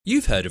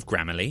You've heard of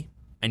Grammarly,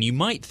 and you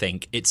might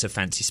think it's a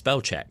fancy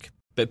spell check,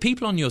 but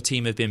people on your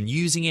team have been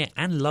using it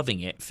and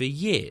loving it for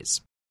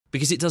years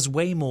because it does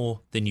way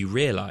more than you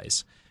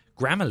realise.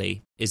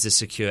 Grammarly is a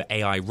secure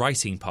AI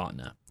writing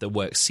partner that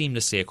works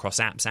seamlessly across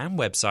apps and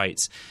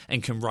websites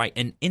and can write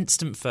an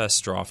instant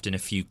first draft in a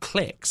few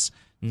clicks,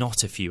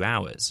 not a few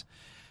hours.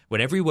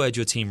 When every word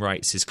your team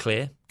writes is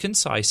clear,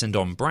 concise and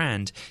on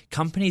brand,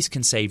 companies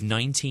can save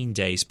 19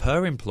 days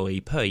per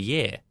employee per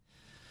year.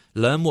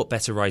 Learn what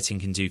better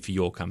writing can do for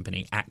your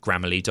company at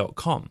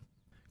Grammarly.com.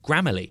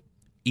 Grammarly.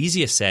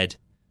 Easier said,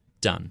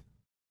 done.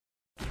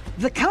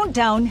 The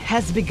countdown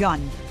has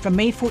begun. From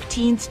May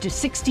 14th to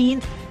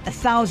 16th,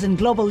 1,000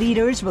 global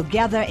leaders will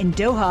gather in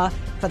Doha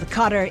for the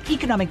Qatar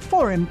Economic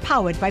Forum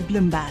powered by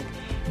Bloomberg.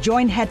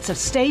 Join heads of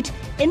state,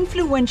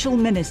 influential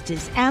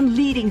ministers, and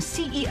leading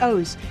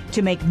CEOs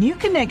to make new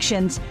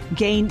connections,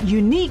 gain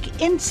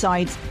unique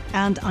insights,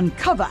 and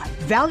uncover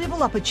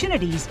valuable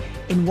opportunities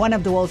in one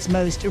of the world's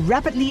most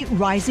rapidly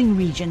rising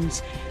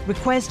regions.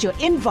 Request your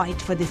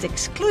invite for this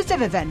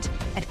exclusive event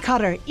at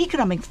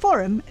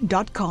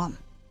QatarEconomicForum.com.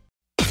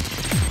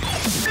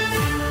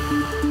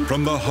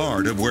 From the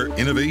heart of where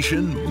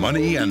innovation,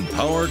 money, and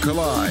power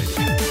collide,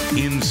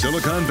 in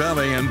Silicon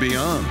Valley and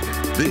beyond,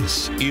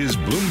 this is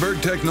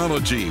Bloomberg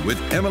Technology with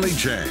Emily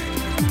Chang.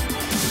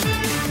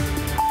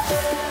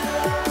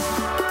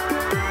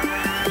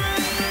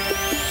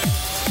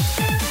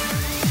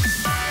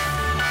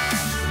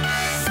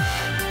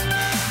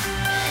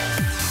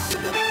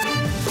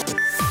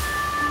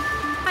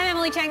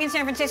 In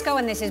San Francisco,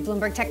 and this is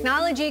Bloomberg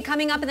Technology.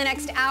 Coming up in the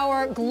next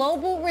hour,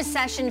 global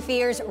recession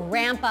fears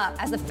ramp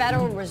up as the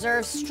Federal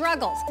Reserve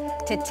struggles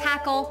to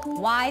tackle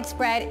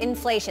widespread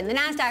inflation. The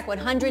Nasdaq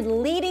 100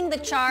 leading the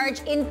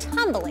charge in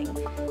tumbling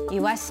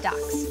U.S.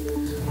 stocks.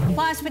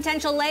 Plus,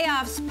 potential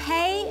layoffs,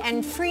 pay,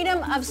 and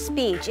freedom of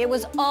speech. It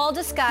was all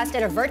discussed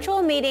at a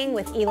virtual meeting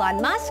with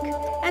Elon Musk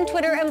and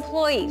Twitter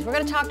employees. We're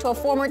going to talk to a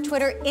former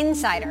Twitter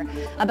insider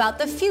about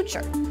the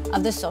future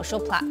of the social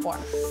platform.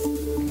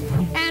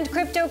 And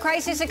crypto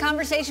crisis, a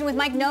conversation with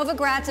Mike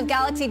Novogratz of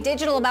Galaxy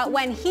Digital about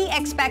when he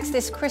expects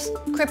this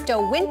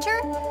crypto winter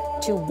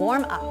to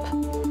warm up.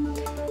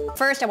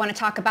 First, I want to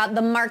talk about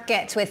the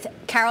markets with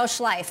Carol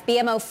Schleif,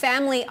 BMO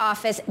Family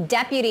Office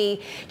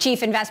Deputy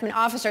Chief Investment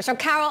Officer. So,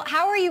 Carol,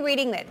 how are you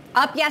reading it?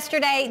 Up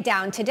yesterday,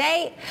 down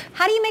today.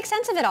 How do you make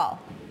sense of it all?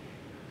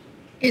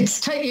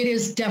 It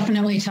is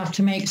definitely tough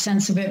to make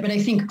sense of it, but I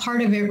think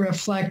part of it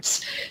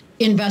reflects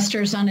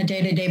investors on a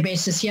day-to-day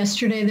basis.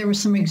 Yesterday, there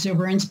was some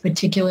exuberance,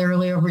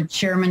 particularly over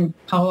Chairman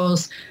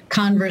Powell's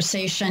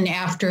conversation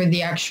after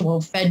the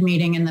actual Fed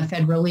meeting and the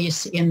Fed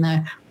release in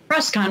the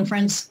press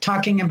conference,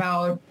 talking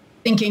about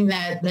thinking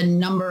that the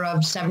number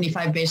of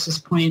 75 basis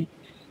point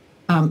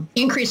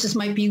increases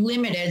might be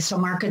limited. So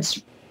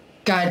markets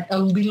got a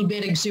little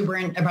bit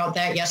exuberant about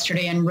that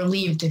yesterday and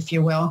relieved, if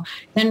you will.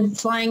 Then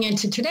flying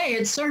into today,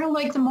 it's sort of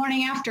like the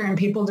morning after, and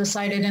people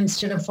decided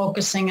instead of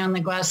focusing on the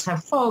glass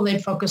half full,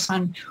 they'd focus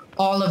on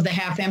all of the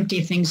half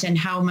empty things and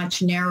how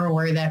much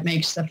narrower that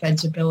makes the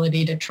Fed's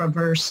ability to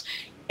traverse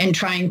and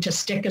trying to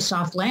stick a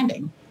soft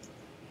landing.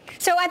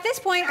 So at this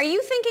point, are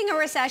you thinking a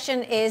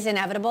recession is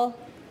inevitable?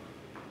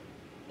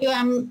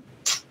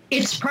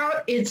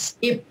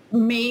 It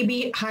may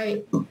be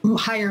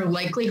higher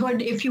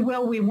likelihood, if you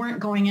will. We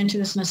weren't going into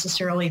this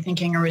necessarily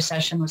thinking a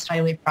recession was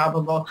highly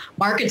probable.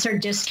 Markets are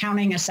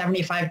discounting a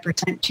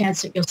 75%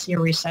 chance that you'll see a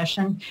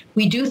recession.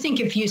 We do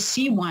think if you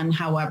see one,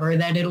 however,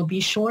 that it'll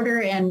be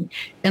shorter and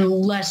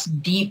less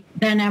deep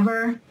than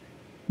ever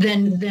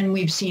than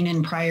we've seen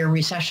in prior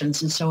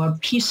recessions. And so a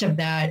piece of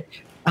that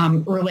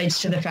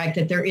relates to the fact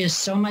that there is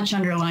so much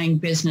underlying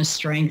business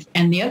strength.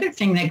 And the other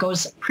thing that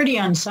goes pretty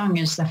unsung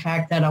is the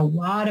fact that a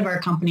lot of our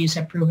companies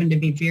have proven to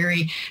be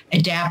very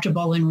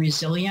adaptable and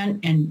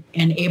resilient and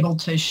able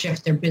to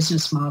shift their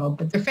business model,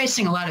 but they're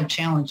facing a lot of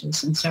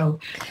challenges. And so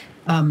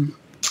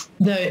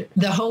the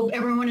hope,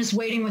 everyone is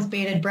waiting with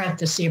bated breath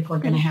to see if we're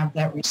going to have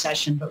that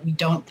recession, but we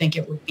don't think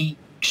it would be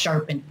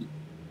sharp and deep.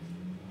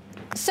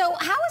 So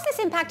how is this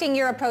impacting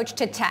your approach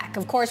to tech?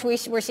 Of course,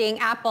 we're seeing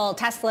Apple,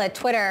 Tesla,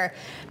 Twitter,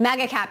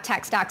 mega cap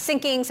tech stocks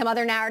sinking, some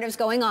other narratives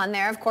going on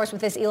there, of course,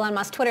 with this Elon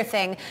Musk Twitter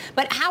thing.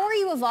 But how are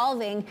you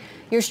evolving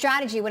your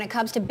strategy when it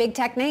comes to big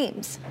tech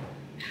names?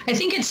 I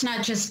think it's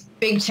not just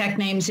big tech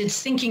names,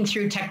 it's thinking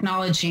through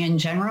technology in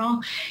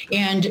general.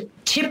 And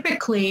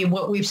typically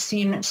what we've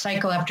seen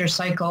cycle after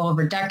cycle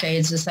over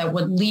decades is that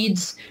what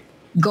leads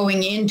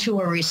going into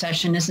a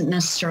recession isn't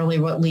necessarily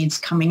what leads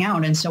coming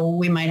out. And so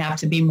we might have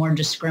to be more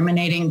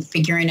discriminating,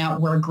 figuring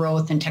out where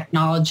growth and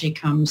technology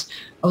comes.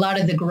 A lot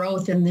of the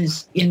growth in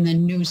the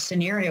new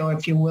scenario,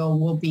 if you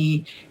will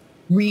be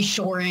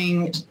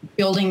reshoring,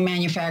 building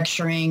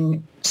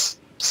manufacturing,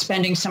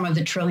 spending some of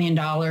the $1 trillion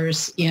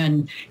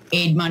in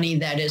aid money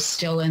that is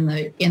still in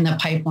the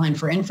pipeline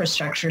for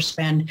infrastructure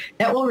spend.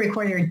 That will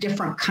require a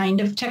different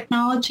kind of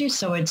technology.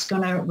 So it's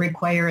going to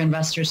require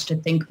investors to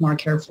think more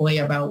carefully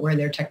about where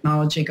their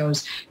technology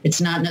goes.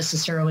 It's not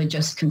necessarily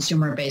just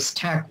consumer-based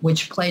tech,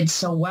 which played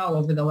so well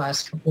over the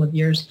last couple of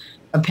years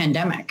of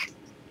pandemic.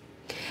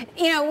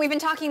 We've been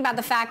talking about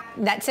the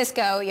fact that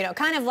Cisco,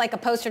 kind of like a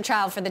poster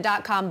child for the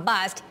dot-com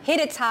bust, hit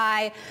its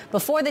high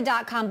before the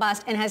dot-com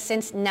bust and has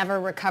since never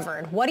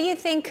recovered. What do you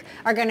think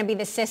are going to be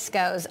the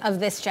Ciscos of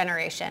this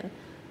generation?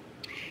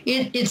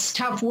 It's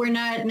tough. We're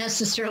not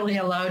necessarily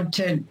allowed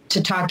to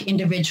talk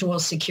individual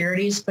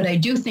securities, but I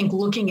do think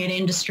looking at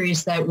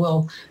industries that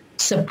will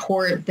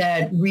support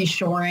that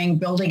reshoring,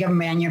 building of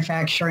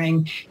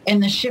manufacturing,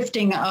 and the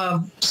shifting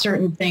of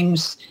certain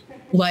things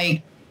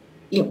like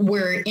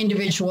where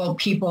individual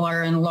people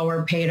are in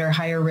lower paid or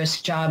higher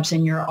risk jobs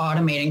and you're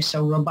automating.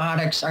 So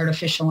robotics,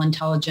 artificial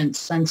intelligence,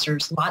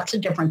 sensors, lots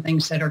of different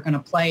things that are going to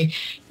play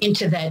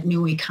into that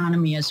new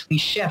economy as we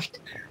shift.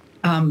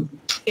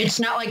 It's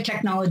not like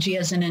technology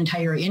as an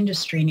entire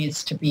industry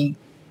needs to be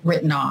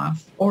written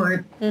off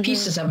or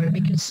pieces of it,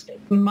 because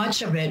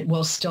much of it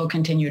will still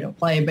continue to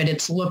play, but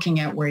it's looking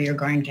at where you're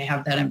going to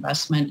have that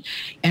investment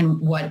and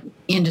what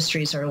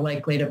industries are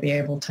likely to be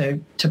able to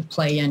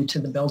play into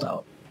the build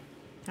out.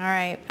 All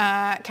right.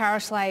 Carol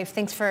Schleif,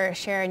 thanks for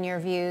sharing your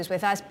views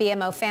with us.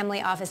 BMO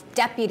Family Office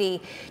Deputy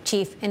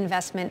Chief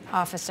Investment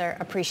Officer.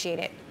 Appreciate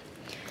it.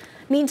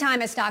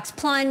 Meantime, as stocks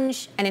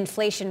plunge and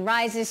inflation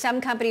rises, some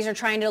companies are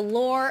trying to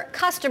lure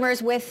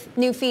customers with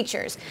new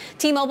features.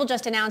 T-Mobile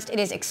just announced it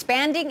is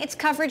expanding its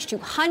coverage to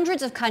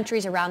hundreds of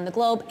countries around the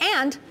globe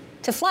and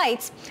to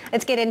flights.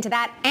 Let's get into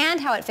that and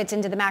how it fits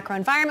into the macro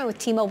environment with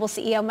T-Mobile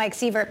CEO Mike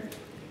Sievert.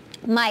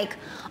 Mike,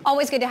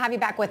 always good to have you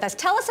back with us.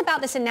 Tell us about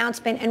this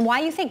announcement and why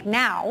you think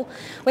now,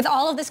 with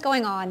all of this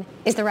going on,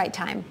 is the right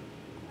time.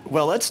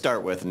 Well, let's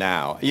start with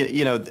now.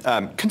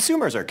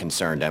 Consumers are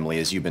concerned, Emily,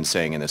 as you've been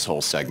saying in this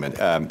whole segment.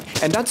 And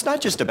that's not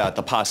just about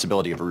the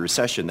possibility of a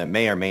recession that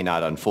may or may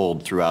not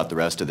unfold throughout the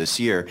rest of this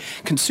year.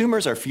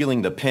 Consumers are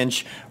feeling the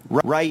pinch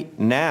right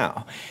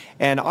now.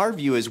 And our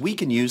view is we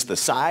can use the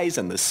size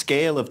and the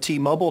scale of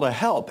T-Mobile to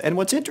help. And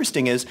what's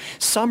interesting is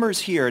summer's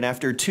here, and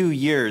after 2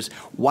 years,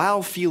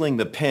 while feeling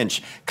the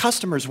pinch,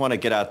 customers want to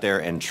get out there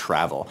and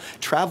travel.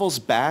 Travel's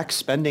back,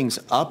 spending's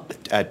up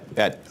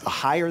at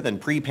higher than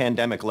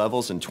pre-pandemic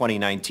levels in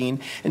 2019.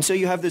 And so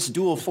you have this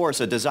dual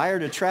force, a desire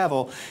to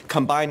travel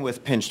combined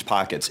with pinched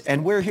pockets.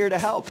 And we're here to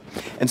help.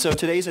 And so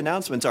today's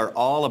announcements are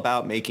all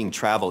about making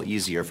travel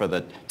easier for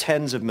the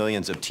tens of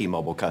millions of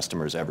T-Mobile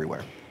customers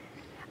everywhere.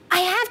 I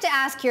have to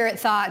ask your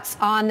thoughts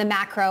on the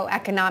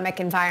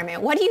macroeconomic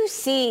environment. What do you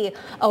see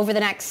over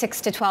the next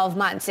 6 to 12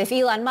 months? If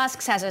Elon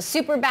Musk has a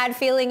super bad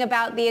feeling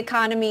about the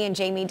economy and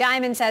Jamie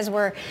Dimon says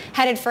we're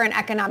headed for an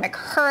economic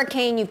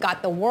hurricane, you've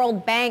got the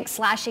World Bank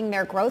slashing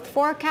their growth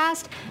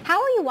forecast.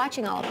 How are you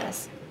watching all of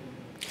this?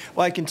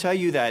 Well, I can tell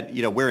you that,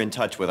 we're in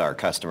touch with our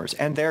customers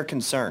and they're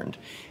concerned.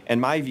 And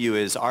my view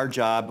is our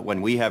job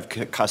when we have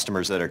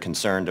customers that are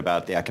concerned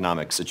about the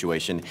economic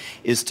situation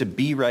is to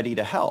be ready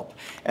to help.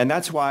 And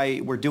that's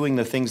why we're doing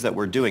the things that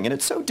we're doing. And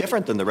it's so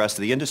different than the rest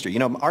of the industry.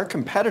 Our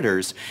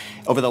competitors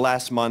over the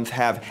last month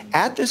have,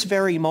 at this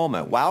very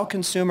moment, while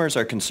consumers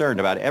are concerned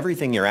about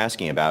everything you're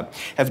asking about,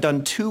 have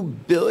done $2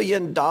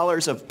 billion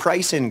of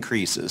price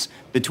increases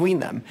between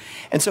them.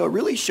 And so it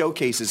really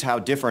showcases how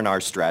different our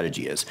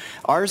strategy is.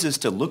 Ours is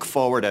to look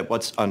forward at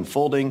what's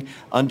unfolding,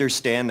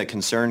 understand the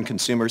concern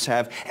consumers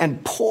have,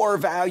 and pour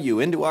value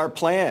into our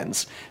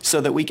plans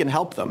so that we can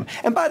help them.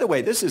 And by the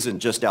way, this isn't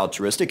just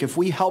altruistic. If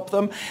we help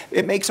them,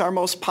 it makes our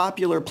most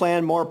popular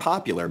plan more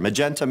popular,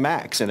 Magenta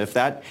Max. And if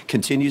that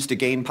continues to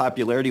gain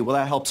popularity, well,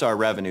 that helps our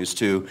revenues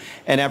too,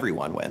 and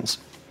everyone wins.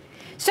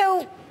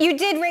 So you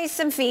did raise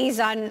some fees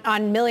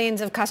on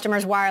millions of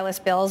customers' wireless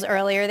bills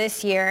earlier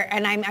this year,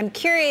 and I'm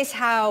curious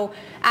how,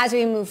 as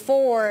we move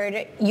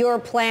forward, your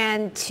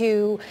plan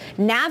to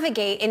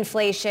navigate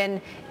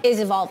inflation is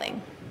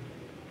evolving.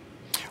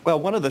 Well,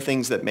 one of the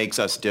things that makes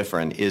us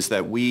different is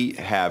that we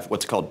have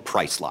what's called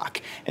price lock.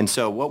 And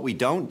so what we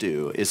don't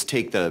do is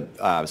take the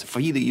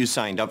fee that you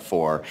signed up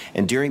for,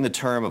 and during the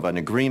term of an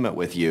agreement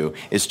with you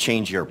is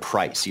change your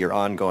price, your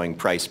ongoing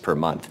price per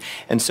month.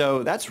 And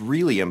so that's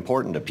really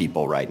important to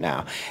people right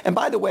now. And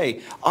by the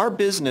way, our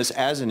business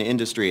as an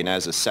industry and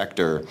as a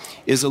sector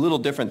is a little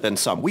different than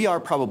some. We are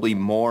probably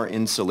more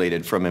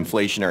insulated from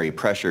inflationary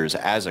pressures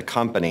as a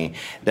company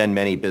than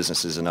many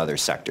businesses in other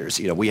sectors.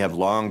 We have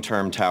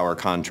long-term tower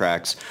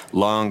contracts,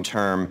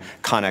 long-term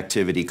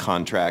connectivity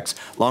contracts,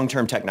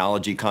 long-term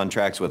technology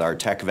contracts with our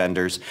tech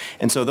vendors.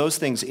 And so those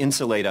things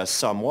insulate us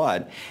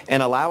somewhat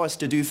and allow us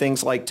to do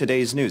things like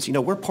today's news.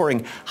 We're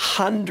pouring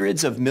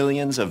hundreds of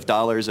millions of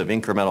dollars of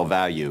incremental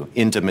value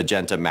into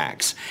Magenta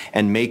Max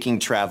and making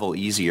travel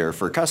easier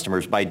for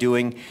customers by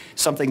doing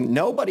something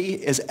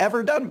nobody has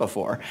ever done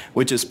before,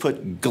 which is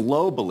put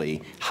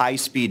globally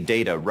high-speed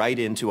data right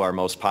into our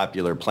most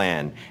popular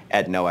plan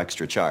at no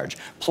extra charge.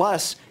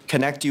 Plus,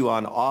 connect you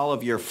on all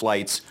of your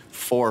flights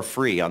for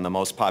free on the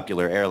most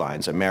popular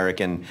airlines,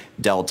 American,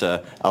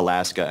 Delta,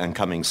 Alaska, and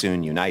coming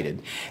soon,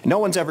 United. No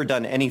one's ever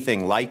done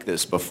anything like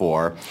this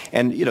before.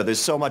 And, there's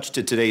so much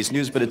to today's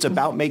news, but it's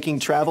about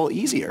making travel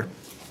easier.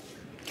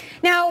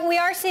 Now, we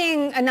are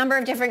seeing a number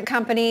of different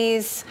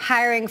companies,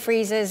 hiring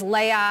freezes,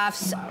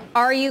 layoffs.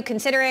 Are you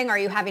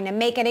having to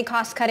make any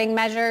cost-cutting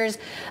measures?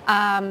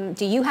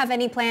 Do you have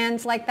any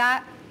plans like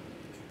that?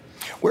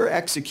 We're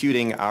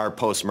executing our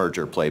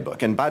post-merger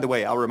playbook. And by the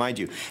way, I'll remind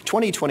you,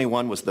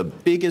 2021 was the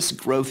biggest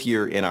growth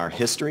year in our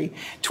history.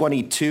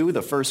 22,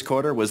 the first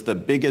quarter, was the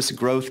biggest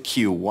growth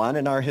Q1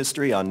 in our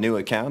history on new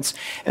accounts.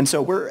 And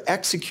so we're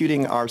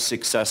executing our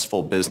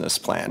successful business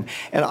plan.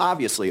 And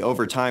obviously,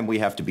 over time, we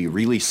have to be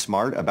really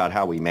smart about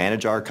how we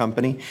manage our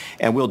company,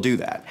 and we'll do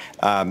that.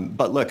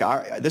 But look,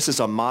 this is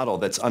a model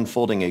that's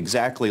unfolding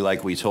exactly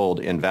like we told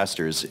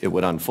investors it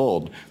would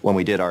unfold when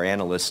we did our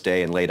Analyst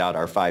Day and laid out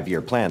our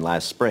 5-year plan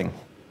last spring.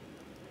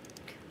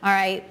 All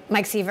right,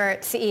 Mike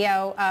Sievert,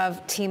 CEO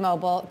of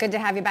T-Mobile. Good to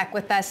have you back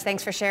with us.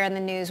 Thanks for sharing the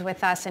news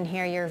with us and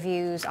hear your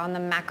views on the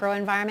macro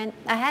environment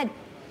ahead.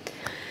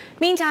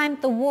 Meantime,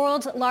 the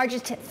world's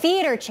largest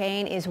theater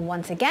chain is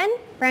once again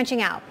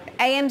branching out.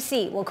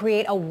 AMC will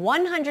create a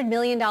 $100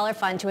 million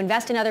fund to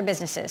invest in other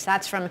businesses.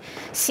 That's from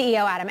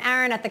CEO Adam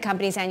Aron at the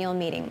company's annual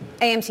meeting.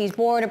 AMC's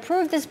board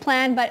approved this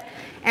plan, but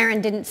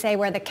Aron didn't say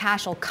where the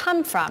cash will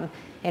come from.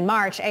 In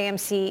March,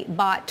 AMC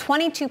bought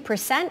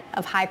 22%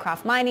 of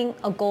Hycroft Mining,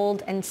 a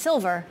gold and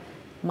silver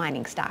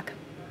mining stock.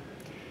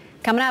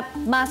 Coming up,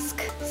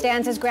 Musk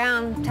stands his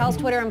ground, tells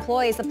Twitter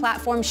employees the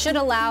platform should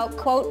allow,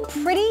 quote,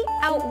 pretty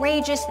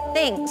outrageous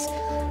things.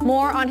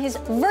 More on his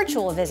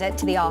virtual visit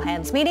to the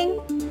all-hands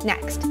meeting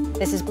next.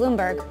 This is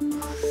Bloomberg.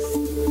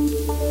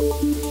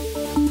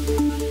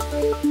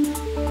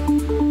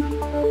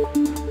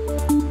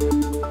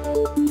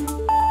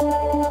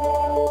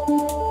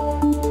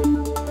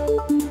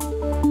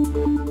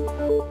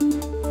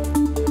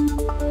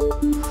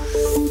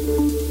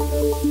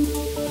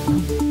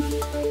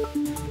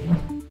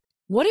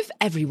 What if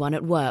everyone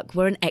at work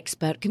were an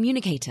expert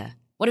communicator?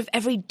 What if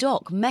every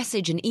doc,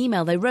 message and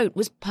email they wrote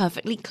was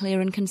perfectly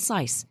clear and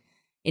concise?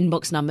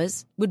 Inbox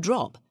numbers would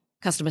drop,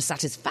 customer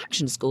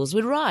satisfaction scores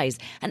would rise,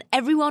 and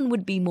everyone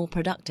would be more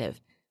productive.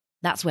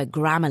 That's where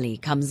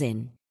Grammarly comes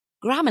in.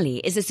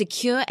 Grammarly is a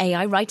secure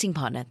AI writing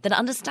partner that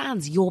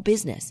understands your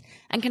business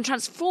and can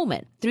transform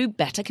it through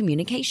better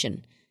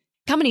communication.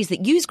 Companies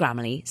that use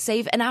Grammarly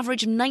save an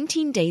average of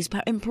 19 days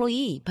per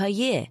employee per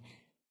year.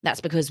 That's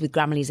because with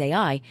Grammarly's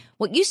AI,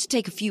 what used to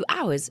take a few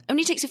hours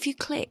only takes a few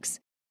clicks,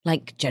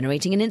 like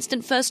generating an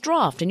instant first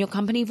draft in your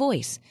company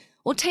voice,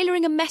 or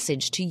tailoring a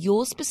message to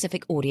your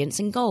specific audience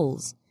and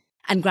goals.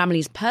 And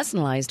Grammarly's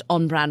personalized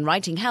on-brand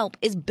writing help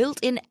is built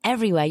in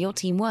everywhere your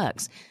team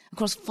works,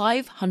 across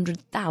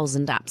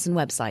 500,000 apps and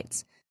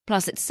websites.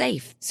 Plus, it's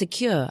safe,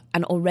 secure,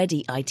 and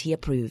already IT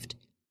approved.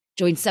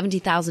 Join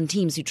 70,000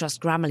 teams who trust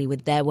Grammarly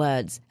with their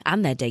words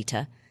and their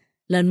data.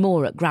 Learn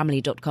more at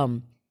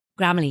Grammarly.com.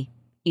 Grammarly.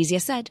 Easier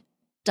said,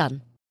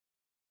 done.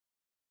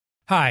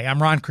 Hi,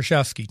 I'm Ron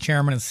Kraszewski,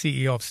 Chairman and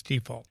CEO of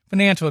Stifel.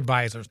 Financial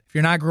advisors, if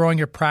you're not growing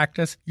your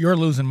practice, you're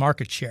losing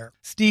market share.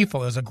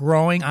 Stifel is a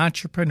growing,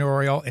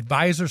 entrepreneurial,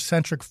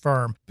 advisor-centric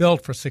firm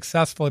built for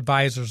successful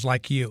advisors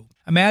like you.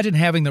 Imagine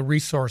having the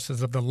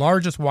resources of the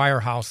largest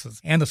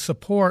wirehouses and the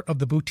support of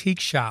the boutique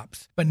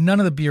shops, but none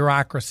of the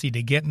bureaucracy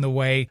to get in the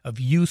way of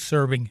you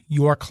serving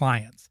your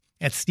clients.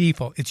 At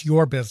Stifel, it's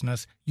your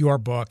business, your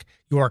book,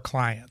 your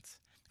clients.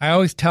 I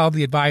always tell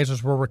the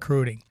advisors we're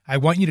recruiting, I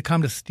want you to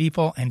come to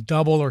Stifel and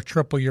double or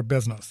triple your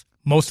business.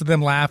 Most of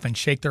them laugh and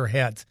shake their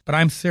heads, but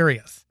I'm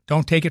serious.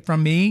 Don't take it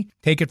from me.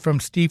 Take it from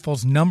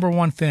Stifel's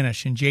 #1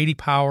 finish in J.D.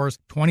 Power's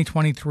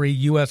 2023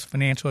 U.S.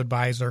 Financial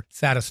Advisor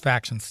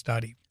Satisfaction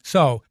Study.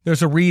 So,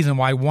 there's a reason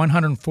why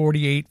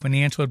 148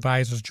 financial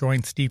advisors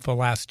joined Stifel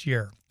last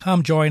year.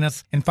 Come join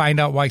us and find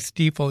out why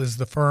Stifel is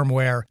the firm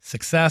where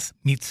success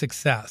meets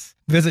success.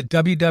 Visit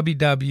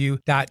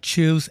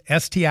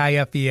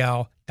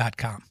www.choosestifel.com.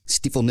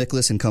 Stifel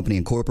Nicholas and Company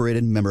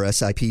Incorporated, member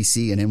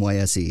SIPC and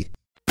NYSE.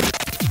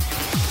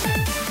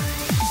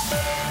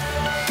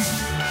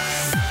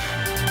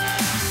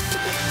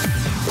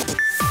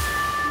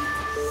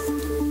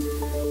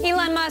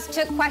 Elon Musk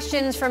took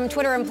questions from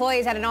Twitter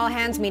employees at an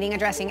all-hands meeting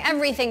addressing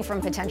everything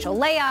from potential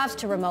layoffs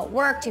to remote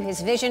work to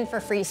his vision for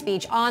free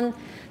speech on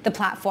the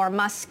platform.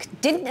 Musk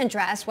didn't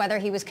address whether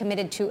he was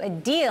committed to a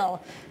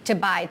deal to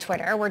buy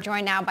Twitter. We're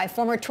joined now by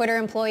former Twitter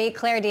employee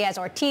Claire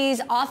Diaz-Ortiz,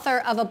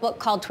 author of a book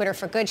called Twitter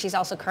for Good. She's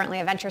also currently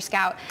a venture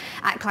scout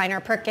at Kleiner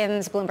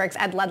Perkins. Bloomberg's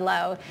Ed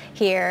Ludlow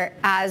here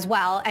as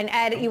well. And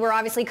Ed, you were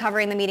obviously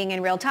covering the meeting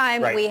in real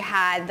time. Right. We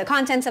had the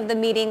contents of the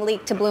meeting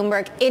leaked to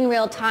Bloomberg in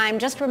real time.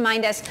 Just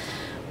remind us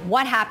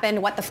what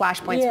happened, what the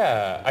flashpoints were.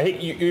 Yeah, I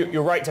think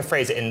you're right to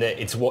phrase it in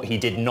that it's what he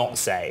did not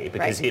say,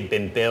 because he had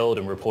been billed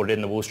and reported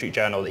in the Wall Street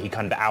Journal that he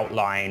kind of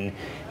outlined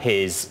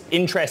his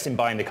interest in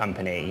buying the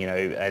company, you know,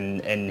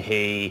 and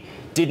he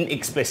didn't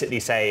explicitly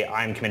say,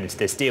 I'm committed to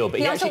this deal. But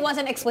he also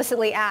wasn't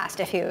explicitly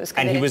asked if he was committed to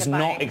buying. And he was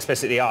not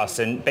explicitly asked.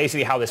 And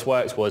basically how this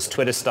works was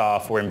Twitter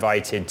staff were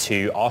invited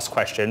to ask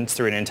questions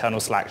through an internal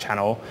Slack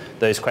channel.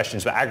 Those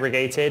questions were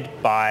aggregated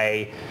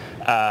by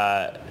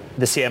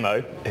the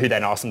CMO, who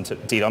then asked him to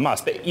Elon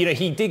Musk. But, you know,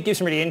 he did give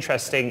some really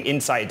interesting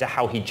insight into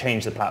how he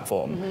changed the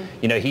platform. Mm-hmm.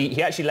 You know,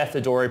 he actually left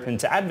the door open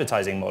to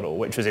advertising model,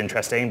 which was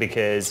interesting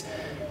because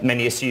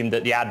many assumed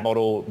that the ad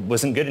model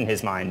wasn't good in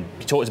his mind.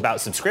 He talked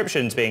about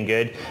subscriptions being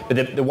good,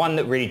 but the one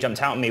that really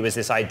jumped out at me was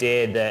this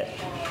idea that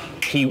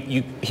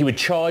he would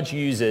charge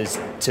users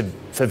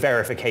for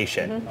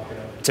verification,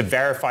 to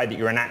verify that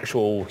you're an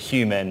actual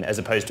human as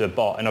opposed to a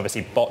bot. And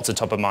obviously bots are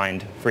top of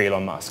mind for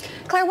Elon Musk.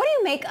 Claire, what do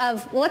you make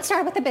of, well, let's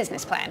start with the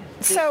business plan.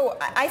 So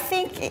I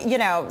think, you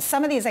know,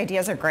 some of these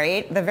ideas are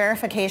great. The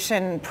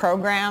verification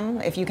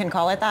program, if you can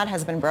call it that,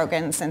 has been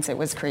broken since it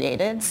was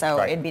created. So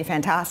it'd be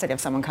fantastic if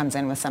someone comes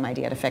in with some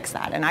idea to fix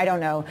that. And I don't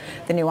know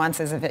the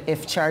nuances of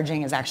if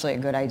charging is actually a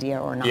good idea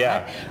or not.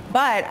 Yeah.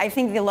 But I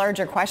think the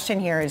larger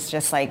question here is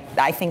just like,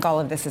 I think all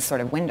of this is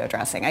sort of window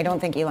dressing. I don't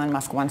think Elon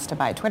Musk wants to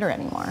buy Twitter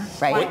anymore,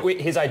 right?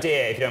 His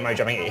idea, if you don't mind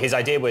jumping in, his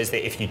idea was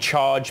that if you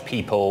charge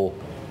people,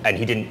 and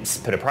he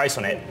didn't put a price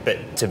on it, but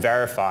to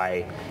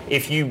verify,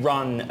 if you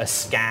run a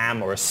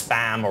scam or a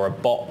spam or a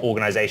bot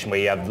organization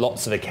where you have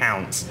lots of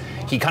accounts,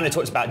 he kind of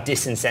talks about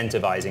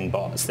disincentivizing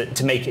bots, that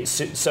to make it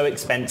so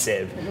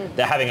expensive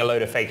that having a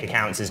load of fake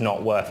accounts is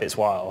not worth its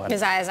while. Is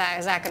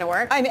that going to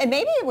work? I mean,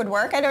 maybe it would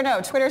work. I don't know.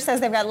 Twitter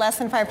says they've got less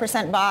than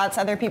 5% bots.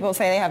 Other people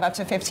say they have up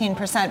to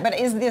 15%. But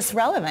is this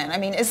relevant? I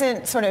mean,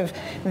 isn't sort of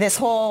this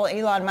whole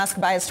Elon Musk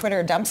buys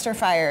Twitter dumpster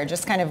fire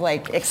just kind of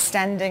like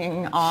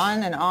extending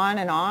on and on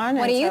and on?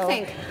 What do you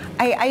think?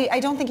 I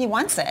don't think he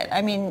wants it.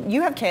 I mean,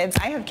 you have kids.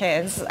 I have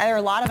kids. There are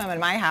a lot of them in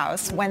my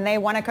house. When they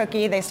want a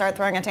cookie, they start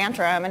throwing a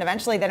tantrum, and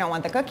eventually they don't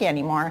want the cookie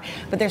anymore,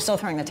 but they're still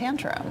throwing the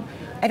tantrum.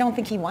 I don't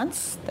think he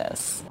wants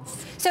this.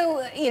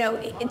 So, you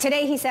know,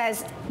 today he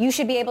says you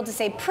should be able to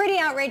say pretty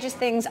outrageous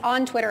things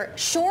on Twitter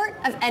short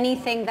of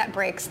anything that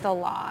breaks the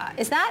law.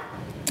 Is that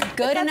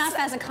good enough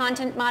as a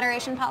content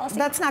moderation policy?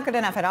 That's not good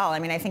enough at all. I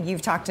mean, I think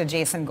you've talked to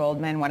Jason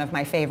Goldman, one of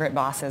my favorite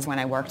bosses when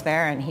I worked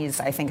there, and he's,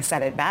 I think,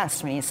 said it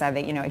best when he said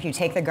that, you know, if you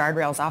take the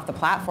guardrails off the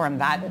platform,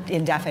 that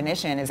in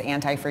definition is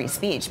anti-free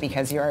speech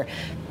because you're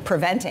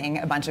preventing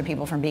a bunch of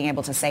people from being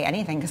able to say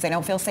anything because they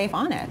don't feel safe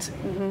on it.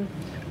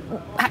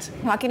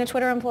 Talking to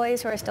Twitter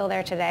employees who are still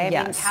there today,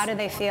 yes. I mean, how do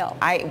they feel?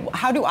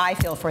 How do I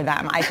feel for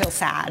them? I feel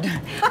sad.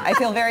 I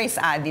feel very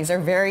sad. These are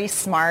very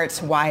smart,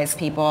 wise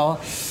people,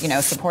 you know,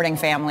 supporting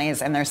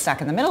families, and they're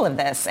stuck in the middle of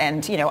this.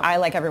 And, you know, I,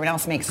 like everyone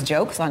else, makes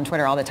jokes on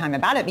Twitter all the time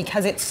about it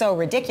because it's so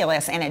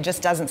ridiculous and it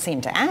just doesn't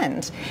seem to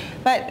end.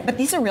 But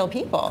these are real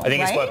people. I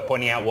think it's worth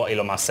pointing out what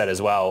Elon Musk said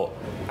as well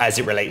as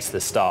it relates to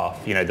the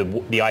staff. You know,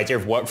 the idea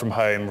of work from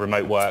home,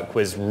 remote work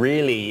was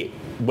really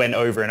went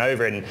over and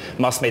over, and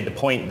Musk made the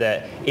point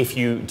that if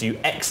you do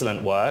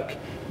excellent work,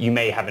 you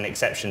may have an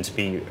exception to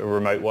be a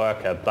remote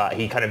worker, but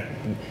he kind of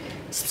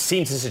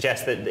seems to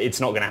suggest that it's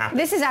not going to happen.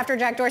 This is after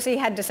Jack Dorsey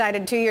had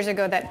decided 2 years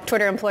ago that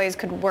Twitter employees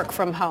could work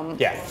from home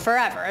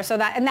forever. So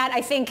that I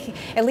think,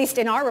 at least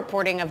in our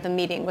reporting of the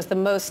meeting, was the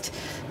most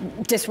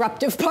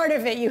disruptive part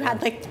of it. You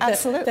had like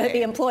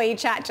the employee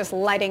chat just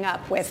lighting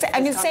up with. I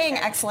mean, saying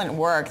excellent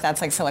work, that's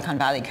like Silicon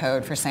Valley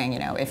code for saying, you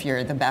know, if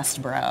you're the best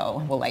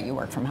bro, we'll let you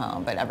work from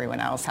home, but everyone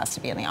else has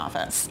to be in the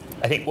office.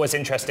 I think what's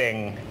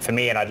interesting for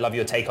me, and I'd love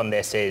your take on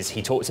this, is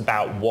he talks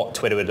about what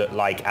Twitter would look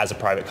like as a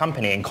private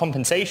company, and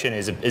compensation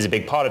is a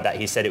big part of that.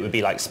 He said it would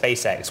be like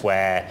SpaceX,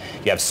 where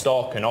you have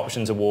stock and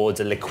options awards,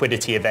 a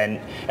liquidity event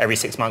every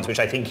 6 months, which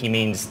I think he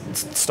means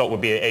stock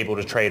would be able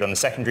to trade on the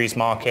secondaries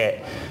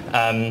market.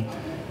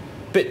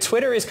 But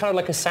Twitter is kind of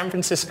like a San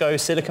Francisco,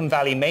 Silicon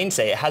Valley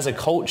mainstay. It has a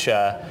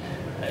culture.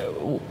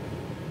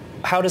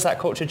 How does that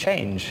culture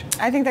change?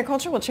 I think the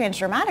culture will change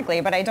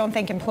dramatically, but I don't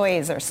think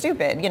employees are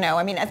stupid. You know,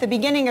 I mean, at the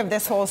beginning of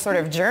this whole sort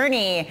of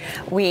journey,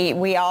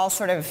 we all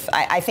sort of,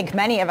 I think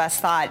many of us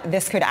thought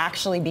this could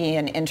actually be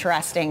an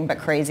interesting but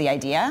crazy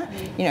idea.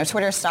 You know,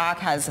 Twitter stock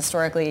has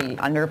historically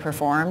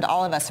underperformed.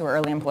 All of us who are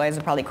early employees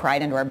have probably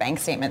cried into our bank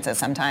statements at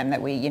some time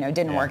that we, you know,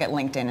 didn't work at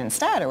LinkedIn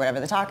instead or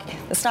whatever. The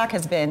stock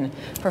has been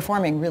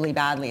performing really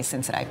badly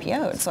since it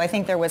IPO'd. So I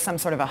think there was some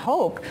sort of a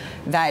hope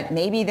that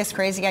maybe this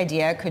crazy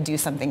idea could do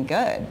something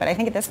good. But I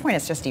think at this point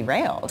it's just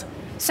derailed.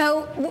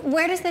 So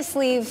where does this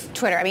leave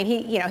Twitter? I mean,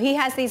 he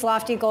has these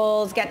lofty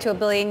goals, get to 1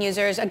 billion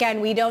users.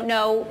 Again, we don't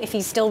know if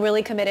he's still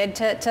really committed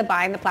to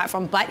buying the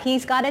platform, but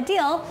he's got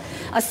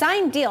a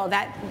signed deal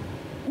that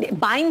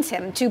binds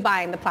him to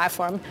buying the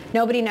platform.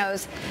 Nobody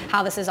knows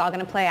how this is all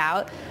going to play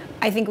out.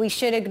 I think we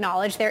should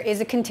acknowledge there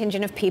is a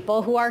contingent of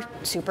people who are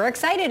super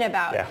excited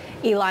about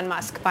Elon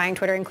Musk buying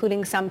Twitter,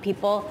 including some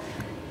people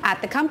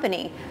at the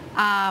company.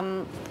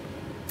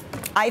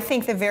 I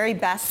think the very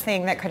best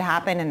thing that could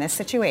happen in this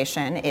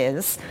situation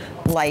is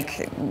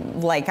like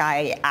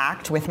I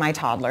act with my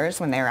toddlers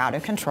when they're out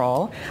of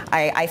control.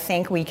 I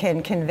think we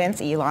can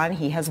convince Elon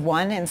he has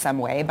won in some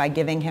way by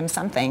giving him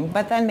something,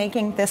 but then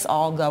making this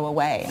all go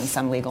away in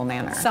some legal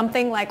manner.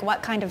 Something like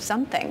what kind of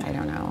something? I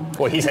don't know.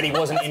 Well, he said he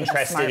wasn't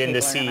interested in the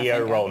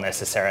CEO role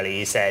necessarily.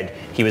 He said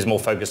he was more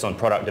focused on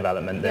product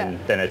development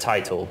than a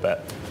title.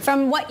 But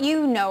from what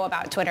you know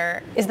about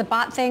Twitter, is the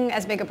bot thing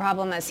as big a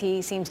problem as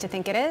he seems to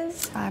think it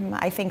is?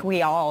 I think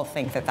we all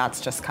think that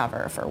that's just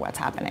cover for what's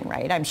happening,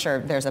 right? I'm sure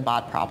there's a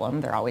bot problem.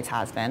 There always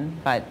has been.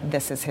 But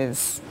this is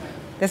his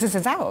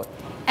out.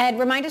 Ed,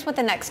 remind us what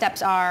the next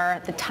steps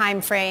are, the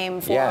time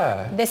frame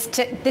for this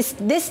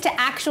to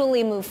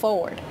actually move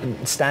forward.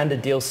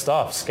 Standard deal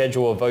stuff.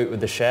 Schedule a vote with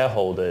the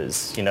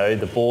shareholders. You know,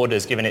 the board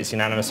has given its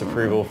unanimous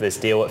approval for this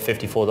deal at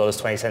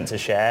 $54.20 a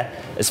share.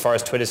 As far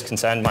as Twitter's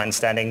concerned, my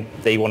understanding,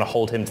 they want to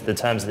hold him to the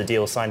terms of the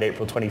deal signed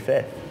April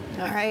 25th.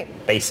 All right.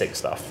 Basic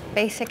stuff.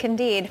 Basic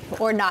indeed,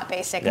 or not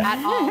basic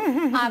at all.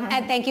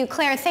 And thank you,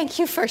 Claire. Thank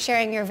you for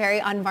sharing your very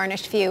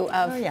unvarnished view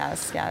of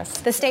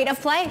the state of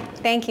play.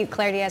 Thank you,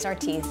 Claire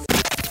Diaz-Ortiz.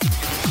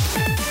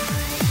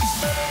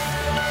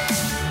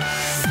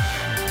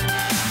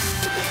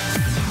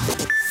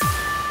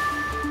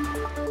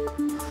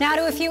 Now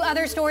to a few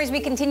other stories we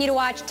continue to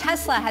watch.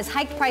 Tesla has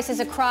hiked prices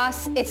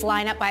across its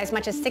lineup by as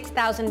much as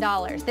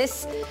 $6,000.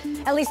 This,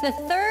 at least the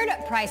third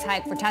price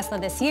hike for Tesla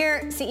this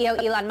year.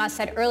 CEO Elon Musk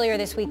said earlier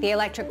this week the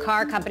electric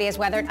car company has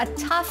weathered a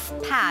tough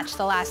patch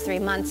the last 3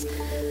 months,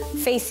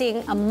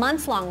 facing a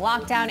months-long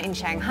lockdown in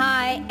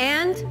Shanghai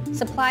and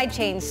supply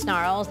chain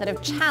snarls that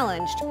have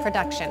challenged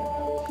production.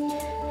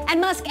 And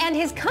Musk and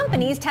his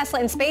companies, Tesla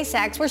and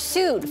SpaceX, were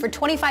sued for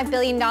 $25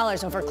 billion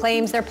over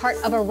claims they're part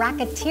of a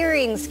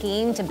racketeering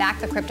scheme to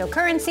back the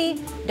cryptocurrency,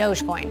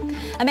 Dogecoin.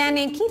 A man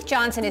named Keith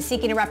Johnson is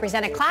seeking to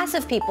represent a class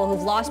of people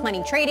who've lost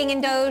money trading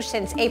in Doge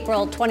since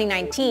April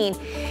 2019.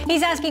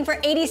 He's asking for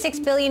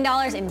 $86 billion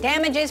in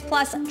damages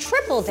plus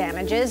triple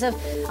damages of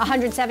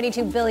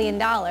 $172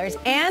 billion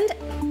and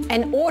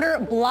an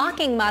order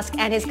blocking Musk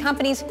and his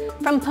companies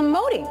from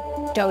promoting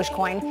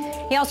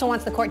Dogecoin. He also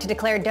wants the court to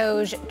declare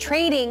Doge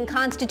trading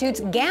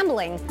constitutes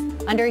gambling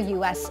under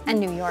U.S. and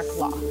New York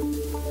law.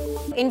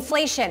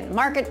 Inflation,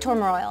 market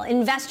turmoil,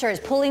 investors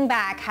pulling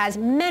back has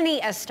many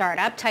a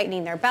startup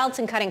tightening their belts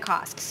and cutting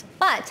costs.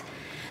 But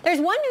there's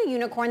one new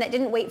unicorn that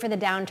didn't wait for the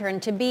downturn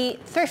to be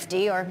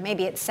thrifty, or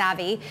maybe it's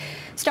savvy.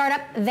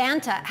 Startup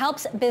Vanta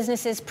helps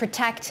businesses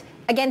protect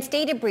against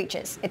data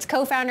breaches. Its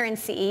co-founder and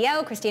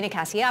CEO, Christina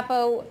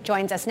Cassiapo,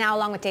 joins us now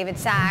along with David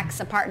Sachs,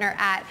 a partner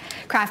at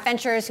Craft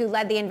Ventures who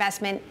led the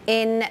investment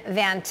in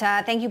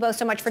Vanta. Thank you both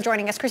so much for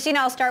joining us. Christina,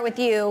 I'll start with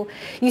you.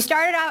 You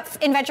started off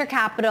in venture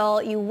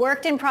capital, you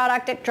worked in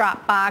product at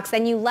Dropbox,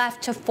 then you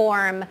left to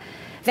form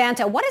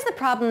Vanta. What is the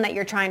problem that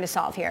you're trying to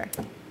solve here?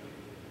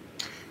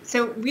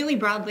 So really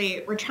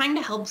broadly, we're trying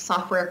to help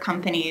software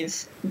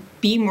companies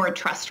be more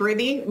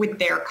trustworthy with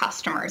their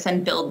customers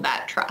and build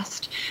that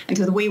trust. And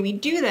so the way we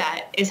do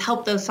that is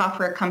help those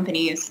software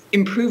companies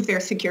improve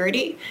their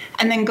security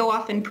and then go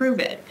off and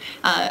prove it,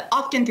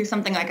 often through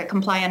something like a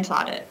compliance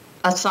audit,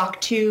 a SOC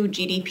 2,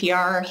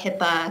 GDPR,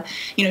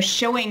 HIPAA,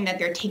 showing that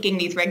they're taking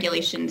these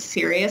regulations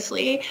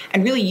seriously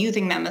and really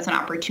using them as an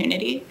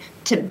opportunity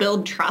to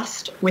build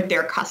trust with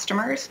their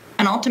customers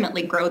and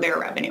ultimately grow their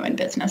revenue and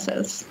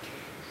businesses.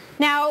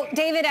 Now,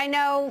 David, I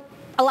know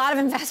a lot of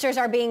investors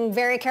are being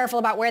very careful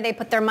about where they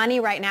put their money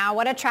right now.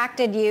 What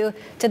attracted you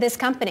to this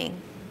company?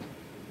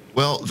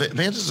 Well,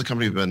 Vanta is a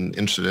company we've been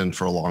interested in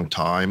for a long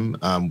time.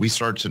 We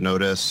started to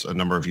notice a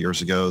number of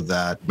years ago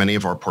that many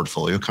of our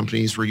portfolio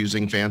companies were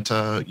using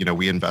Vanta.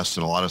 We invest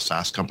in a lot of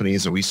SaaS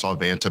companies, and we saw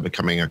Vanta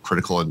becoming a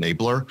critical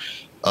enabler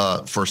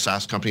for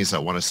SaaS companies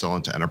that want to sell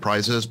into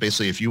enterprises.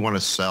 Basically, if you want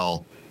to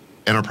sell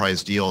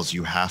enterprise deals,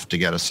 you have to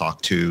get a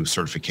SOC 2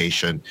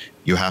 certification.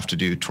 You have to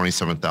do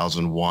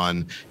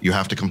 27001. You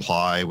have to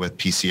comply with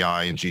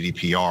PCI and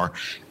GDPR.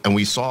 And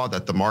we saw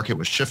that the market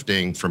was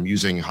shifting from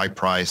using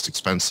high-priced,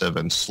 expensive,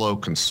 and slow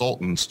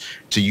consultants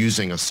to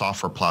using a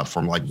software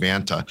platform like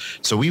Vanta.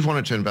 So we've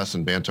wanted to invest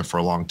in Vanta for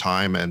a long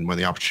time. And when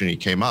the opportunity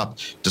came up,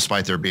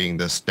 despite there being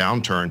this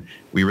downturn,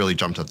 we really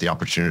jumped at the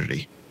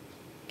opportunity.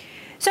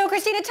 So,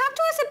 Christina, talk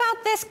to us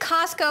about this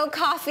Costco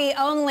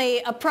coffee-only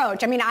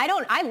approach. I mean,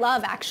 I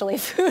love actually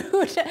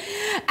food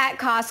at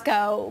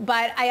Costco,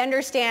 but I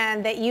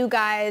understand that you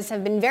guys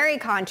have been very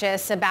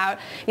conscious about,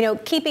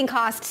 keeping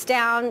costs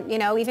down,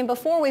 even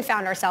before we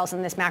found ourselves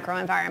in this macro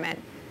environment.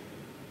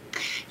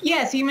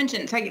 Yeah, so you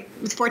mentioned, so I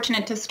was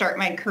fortunate to start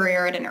my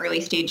career at an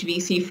early stage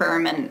VC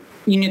firm and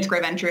Union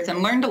Square Ventures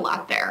and learned a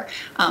lot there.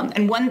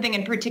 And one thing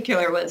in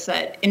particular was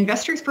that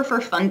investors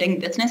prefer funding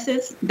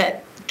businesses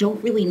that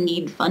don't really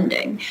need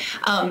funding.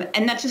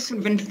 And that just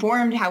sort of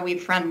informed how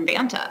we've run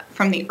Vanta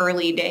from the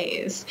early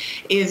days,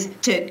 is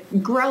to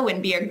grow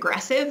and be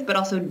aggressive, but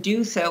also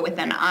do so with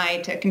an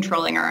eye to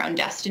controlling our own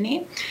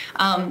destiny.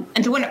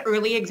 And so one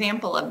early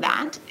example of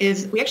that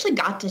is we actually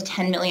got to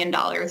 $10 million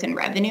in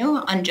revenue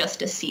on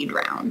just a seed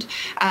round.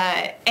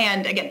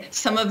 And again,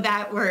 some of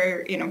that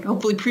were,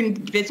 hopefully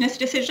prudent business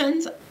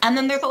decisions. And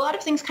then there's a lot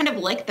of things kind of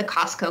like the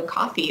Costco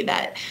coffee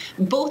that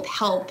both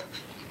help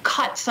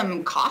cut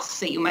some costs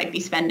that you might be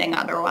spending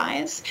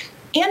otherwise,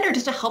 and are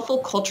just a helpful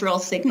cultural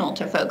signal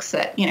to folks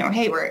that,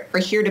 hey, we're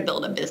here to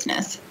build a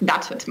business.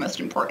 That's what's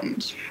most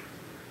important.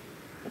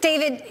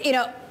 David,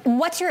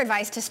 what's your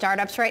advice to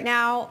startups right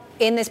now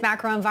in this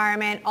macro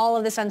environment, all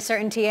of this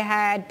uncertainty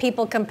ahead,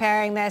 people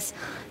comparing this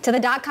to the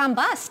dot-com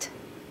bust?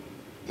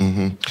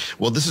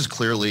 Well, this is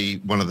clearly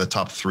one of the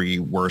top 3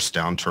 worst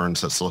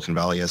downturns that Silicon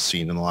Valley has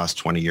seen in the last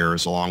 20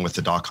 years, along with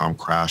the dot-com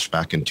crash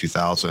back in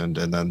 2000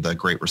 and then the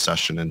Great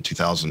Recession in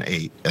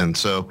 2008. And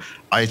so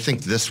I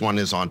think this one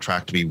is on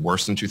track to be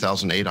worse than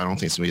 2008. I don't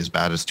think it's going to be as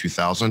bad as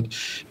 2000.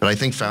 But I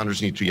think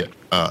founders need to get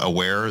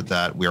aware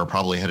that we are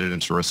probably headed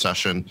into a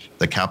recession.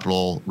 The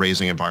capital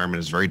raising environment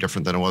is very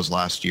different than it was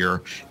last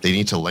year. They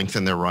need to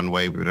lengthen their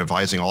runway. We've been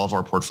advising all of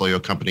our portfolio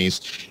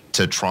companies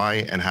to try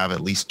and have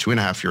at least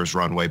 2.5 years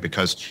runway,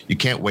 because you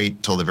can't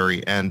wait till the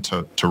very end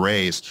to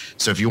raise.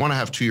 So if you want to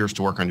have 2 years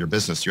to work on your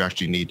business, you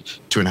actually need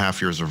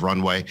 2.5 years of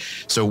runway.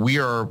 So we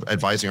are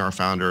advising our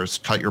founders,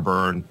 cut your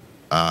burn,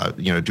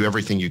 do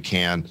everything you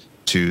can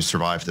to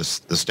survive this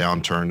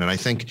downturn. And I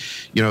think,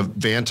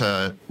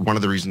 Vanta, one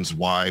of the reasons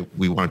why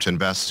we wanted to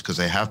invest is because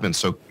they have been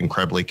so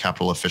incredibly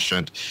capital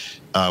efficient.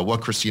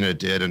 What Christina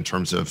did in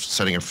terms of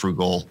setting a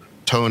frugal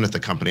tone at the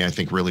company, I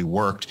think really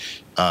worked.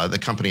 The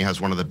company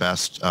has one of the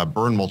best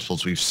burn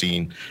multiples we've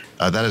seen.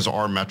 That is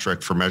our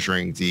metric for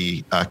measuring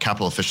the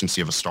capital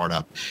efficiency of a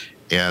startup.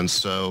 And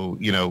so,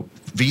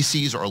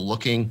 VCs are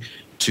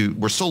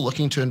we're still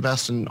looking to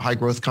invest in high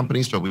growth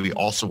companies, but we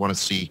also want to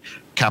see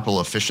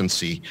capital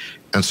efficiency.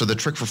 And so the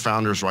trick for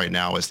founders right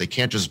now is they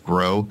can't just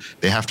grow,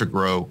 they have to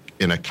grow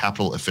in a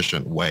capital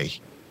efficient way.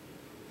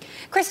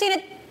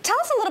 Christina, tell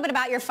us a little bit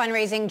about your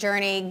fundraising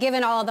journey,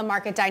 given all of the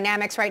market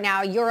dynamics right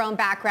now, your own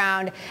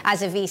background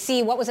as a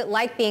VC. What was it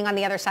like being on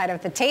the other side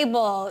of the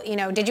table?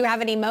 Did you have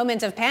any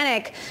moments of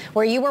panic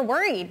where you were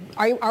worried?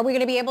 Are we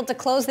going to be able to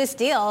close this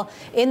deal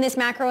in this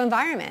macro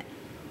environment?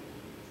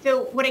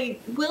 So what I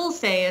will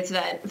say is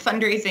that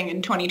fundraising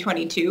in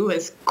 2022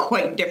 is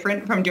quite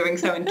different from doing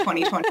so in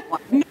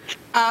 2021.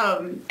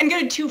 And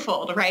kind of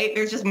twofold, right?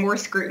 There's just more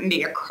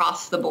scrutiny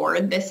across the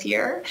board this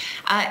year.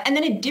 And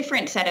then a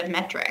different set of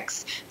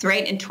metrics,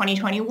 right? In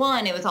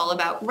 2021, it was all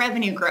about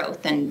revenue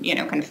growth and,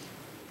 kind of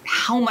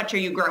how much are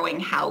you growing,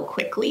 how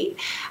quickly.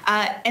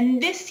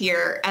 And this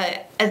year,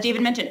 as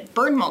David mentioned,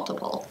 burn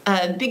multiple,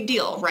 big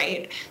deal,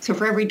 right? So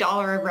for every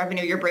dollar of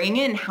revenue you're bringing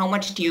in, how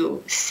much do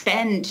you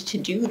spend to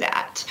do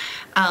that?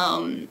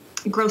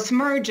 Gross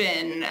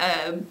margin,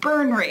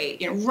 burn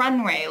rate,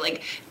 runway,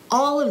 like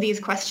all of these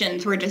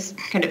questions were just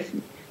kind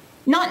of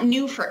not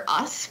new for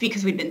us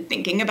because we've been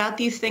thinking about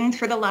these things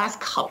for the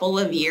last couple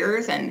of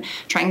years and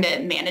trying to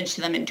manage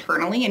them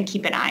internally and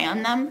keep an eye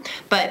on them.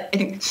 But I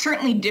think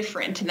certainly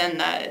different than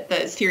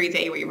the Series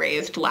A we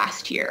raised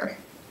last year.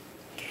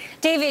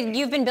 David,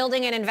 you've been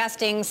building and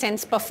investing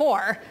since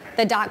before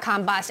the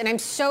dot-com bust, and I'm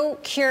so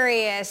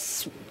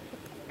curious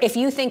if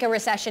you think a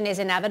recession is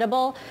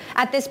inevitable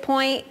at this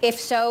point. If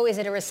so, is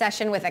it a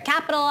recession with a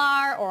capital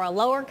R or a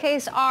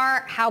lowercase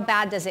r? How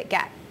bad does it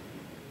get?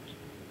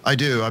 I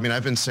do.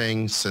 I've been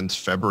saying since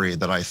February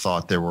that I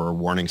thought there were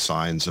warning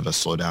signs of a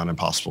slowdown and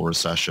possible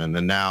recession.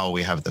 And now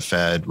we have the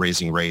Fed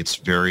raising rates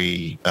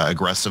very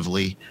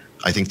aggressively.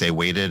 I think they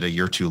waited a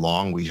year too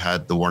long. We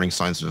had the warning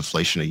signs of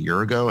inflation a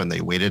year ago, and they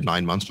waited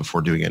 9 months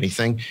before doing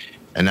anything.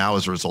 And now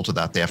as a result of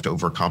that, they have to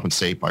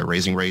overcompensate by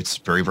raising rates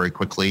very, very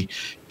quickly.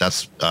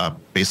 That's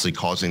basically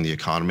causing the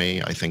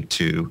economy, I think,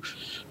 to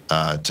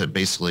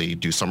basically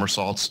do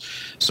somersaults.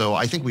 So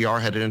I think we are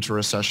headed into a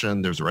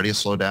recession. There's already a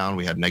slowdown.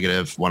 We had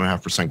negative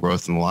 1.5%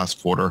 growth in the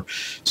last quarter.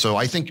 So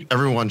I think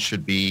everyone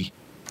should be,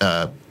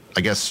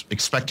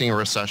 expecting a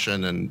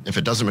recession. And if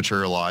it doesn't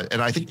materialize,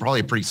 and I think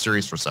probably a pretty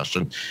serious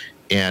recession,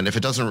 and if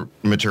it doesn't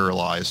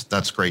materialize,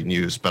 that's great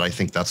news. But I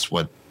think that's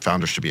what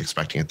founders should be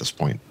expecting at this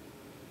point.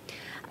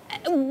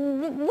 Which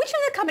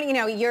of the company,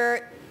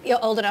 you're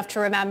old enough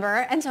to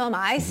remember, and so am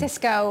I,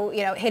 Cisco,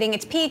 hitting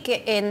its peak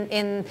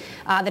in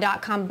the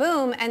dot-com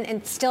boom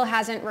and still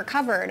hasn't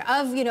recovered.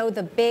 Of,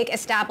 the big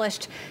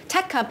established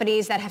tech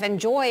companies that have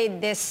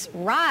enjoyed this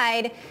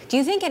ride, do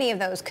you think any of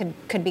those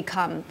could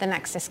become the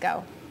next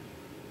Cisco?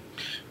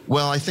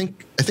 Well, I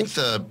think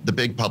the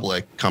big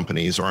public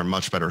companies are in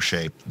much better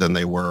shape than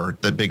they were.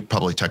 The big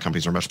public tech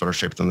companies are in much better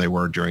shape than they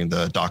were during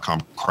the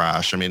dot-com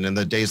crash. In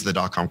the days of the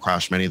dot-com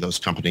crash, many of those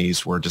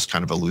companies were just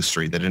kind of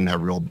illusory. They didn't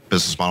have real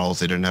business models.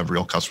 They didn't have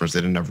real customers. They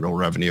didn't have real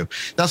revenue.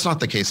 That's not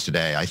the case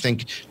today. I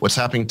think what's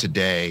happening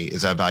today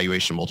is that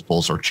valuation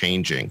multiples are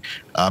changing.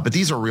 But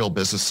these are real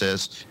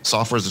businesses.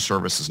 Software as a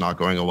service is not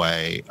going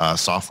away.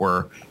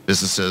 Software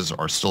businesses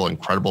are still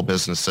incredible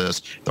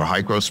businesses. They're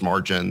high gross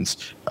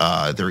margins.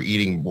 They're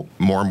eating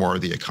more and more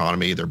of the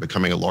economy. They're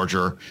becoming a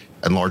larger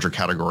and larger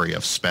category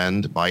of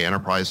spend by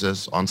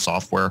enterprises on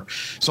software.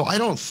 So I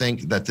don't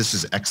think that this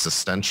is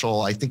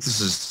existential. I think this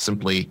is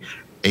simply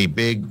a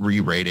big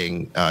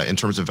re-rating in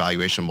terms of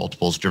valuation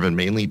multiples driven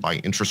mainly by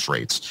interest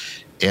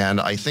rates. And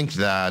I think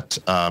that,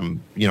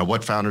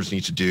 what founders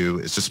need to do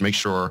is just make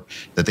sure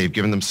that they've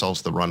given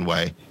themselves the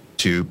runway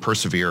to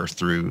persevere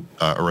through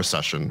a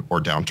recession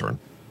or downturn.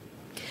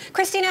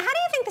 Christina, how do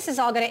you think this is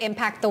all going to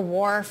impact the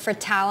war for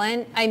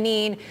talent?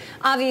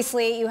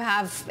 Obviously, you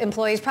have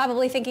employees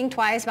probably thinking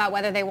twice about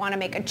whether they want to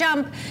make a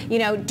jump.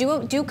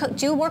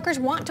 Do workers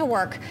want to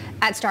work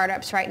at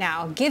startups right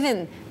now,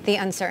 given the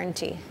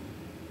uncertainty?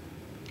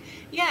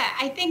 Yeah,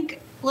 I think,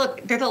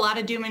 look, there's a lot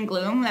of doom and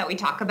gloom that we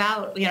talk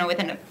about,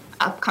 within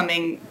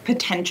upcoming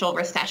potential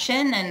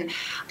recession. And,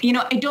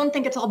 I don't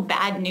think it's all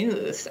bad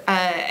news.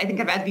 I think,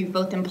 as you've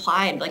both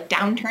implied, like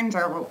downturns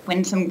are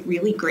when some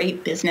really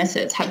great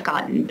businesses have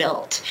gotten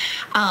built.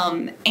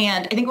 And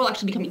I think it will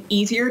actually become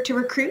easier to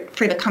recruit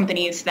for the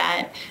companies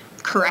that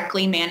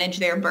correctly manage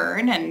their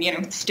burn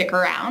and, stick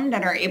around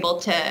and are able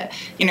to,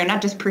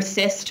 not just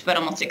persist, but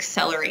almost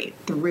accelerate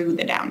through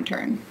the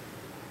downturn.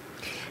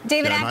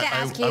 David, I have to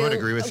ask you. I would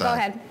agree with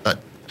that. Go ahead.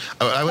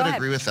 I would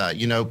agree with that.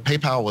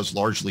 PayPal was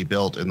largely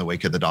built in the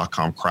wake of the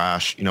dot-com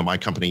crash. My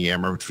company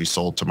Yammer, which we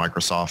sold to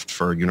Microsoft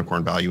for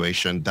unicorn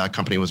valuation, that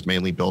company was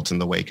mainly built in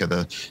the wake of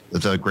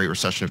the Great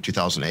Recession of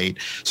 2008.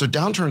 So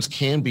downturns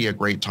can be a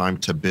great time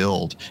to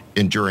build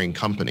enduring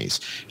companies.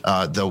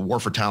 The war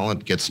for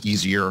talent gets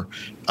easier.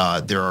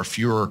 There are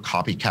fewer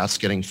copycats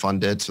getting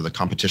funded, so the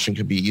competition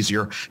can be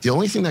easier. The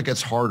only thing that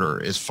gets harder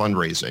is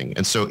fundraising.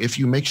 And so if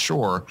you make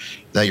sure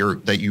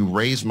that you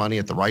raise money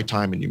at the right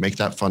time and you make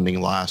that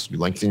funding last, you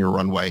lengthen your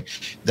runway,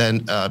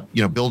 then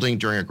building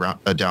during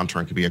a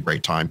downturn could be a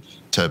great time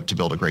to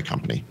build a great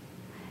company.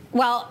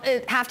 Well,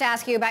 I have to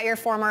ask you about your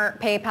former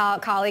PayPal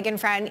colleague and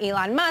friend,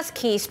 Elon Musk.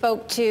 He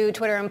spoke to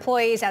Twitter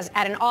employees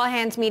at an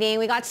all-hands meeting.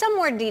 We got some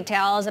more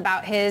details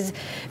about his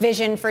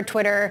vision for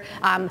Twitter,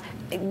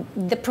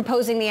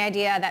 proposing the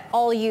idea that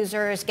all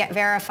users get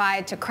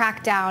verified to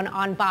crack down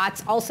on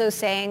bots, also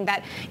saying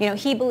that,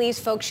 he believes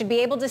folks should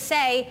be able to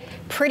say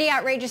pretty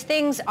outrageous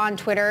things on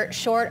Twitter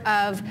short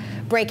of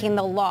breaking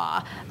the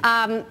law.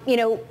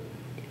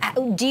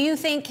 Do you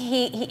think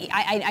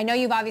I know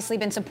you've obviously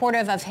been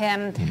supportive of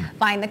him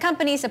buying the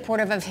company,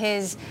 supportive of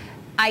his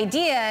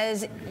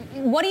ideas.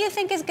 What do you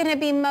think is going to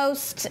be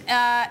most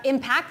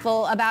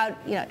impactful about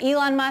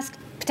Elon Musk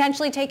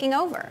potentially taking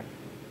over?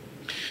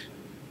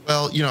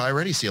 Well, I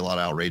already see a lot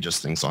of outrageous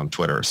things on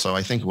Twitter. So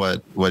I think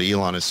what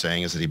Elon is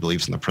saying is that he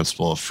believes in the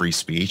principle of free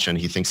speech, and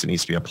he thinks it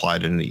needs to be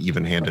applied in an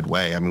even-handed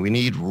way. I mean, we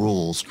need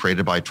rules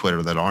created by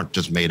Twitter that aren't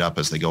just made up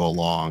as they go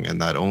along and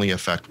that only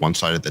affect one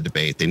side of the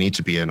debate. They need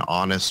to be an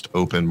honest,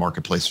 open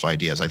marketplace of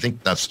ideas. I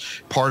think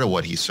that's part of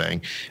what he's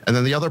saying. And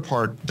then the other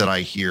part that I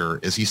hear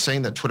is he's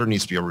saying that Twitter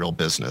needs to be a real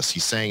business.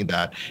 He's saying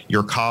that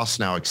your costs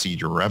now exceed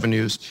your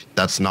revenues.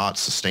 That's not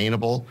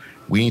sustainable.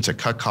 We need to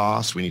cut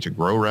costs. We need to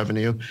grow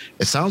revenue.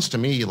 It sounds to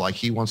me like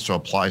he wants to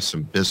apply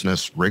some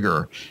business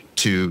rigor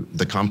to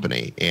the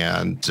company.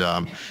 And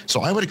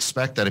so I would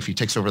expect that if he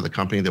takes over the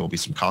company, there will be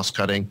some cost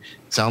cutting.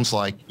 It sounds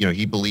like,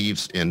 he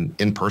believes in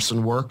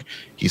in-person work.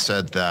 He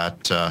said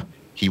that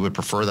he would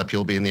prefer that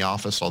people be in the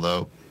office,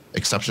 although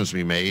exceptions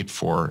be made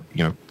for,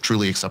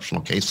 truly exceptional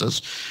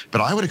cases.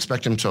 But I would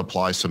expect him to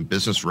apply some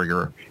business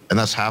rigor. And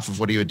that's half of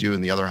what he would do.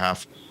 And the other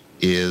half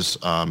is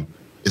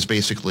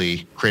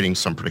basically creating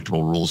some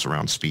predictable rules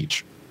around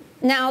speech.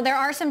 Now, there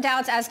are some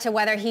doubts as to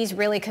whether he's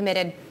really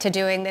committed to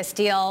doing this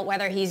deal,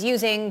 whether he's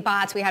using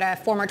bots. We had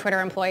a former Twitter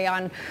employee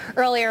on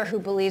earlier who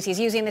believes he's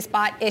using this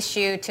bot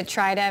issue to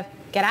try to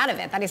get out of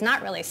it, that he's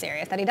not really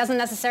serious, that he doesn't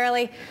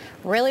necessarily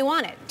really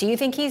want it. Do you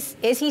think is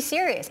he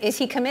serious? Is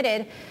he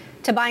committed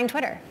to buying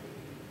Twitter?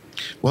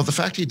 Well, the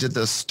fact he did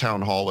this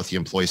town hall with the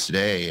employees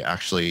today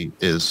actually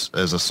is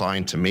a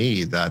sign to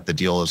me that the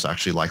deal is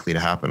actually likely to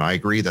happen. I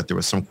agree that there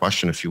was some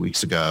question a few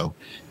weeks ago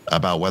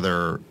about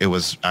whether it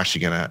was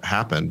actually going to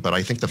happen. But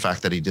I think the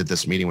fact that he did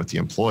this meeting with the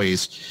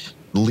employees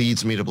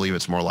leads me to believe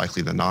it's more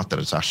likely than not that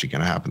it's actually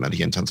going to happen, that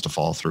he intends to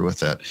follow through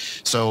with it.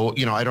 So,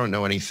 I don't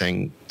know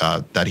anything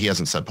that he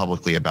hasn't said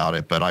publicly about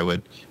it, but I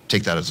would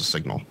take that as a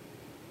signal.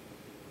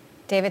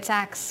 David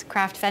Sachs,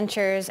 Craft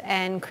Ventures,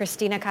 and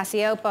Christina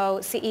Cacioppo,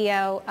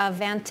 CEO of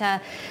Vanta.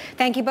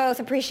 Thank you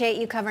both. Appreciate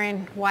you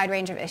covering a wide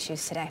range of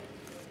issues today.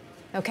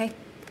 Okay,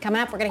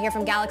 coming up, we're going to hear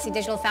from Galaxy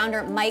Digital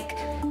founder Mike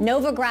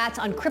Novogratz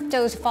on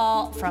crypto's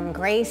fall from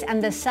grace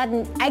and the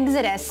sudden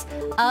exodus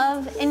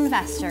of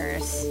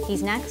investors.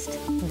 He's next.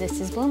 This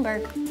is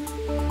Bloomberg.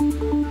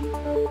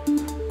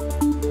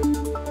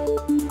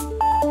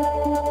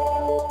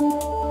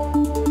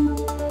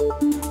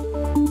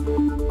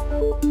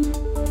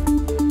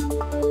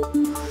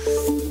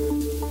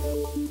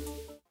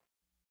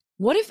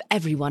 What if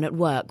everyone at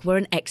work were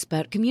an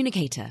expert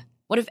communicator?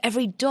 What if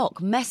every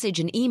doc, message,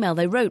 and email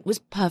they wrote was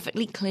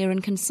perfectly clear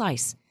and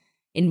concise?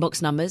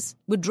 Inbox numbers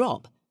would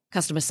drop,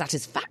 customer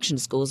satisfaction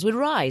scores would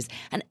rise,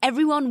 and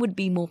everyone would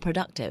be more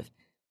productive.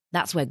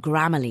 That's where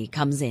Grammarly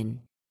comes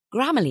in.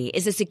 Grammarly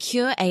is a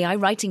secure AI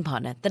writing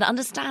partner that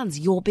understands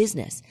your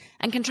business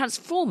and can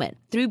transform it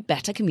through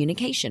better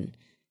communication.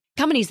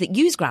 Companies that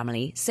use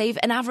Grammarly save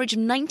an average of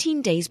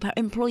 19 days per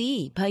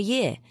employee per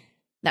year.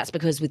 That's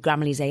because with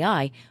Grammarly's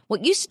AI,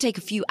 what used to take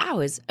a few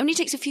hours only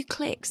takes a few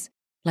clicks,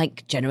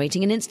 like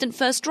generating an instant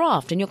first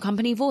draft in your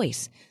company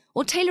voice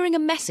or tailoring a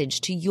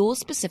message to your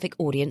specific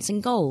audience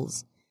and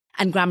goals.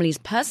 And Grammarly's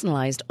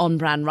personalized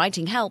on-brand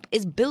writing help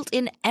is built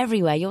in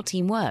everywhere your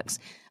team works,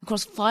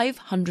 across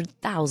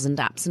 500,000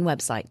 apps and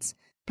websites.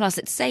 Plus,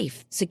 it's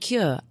safe,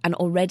 secure, and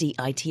already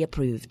IT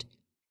approved.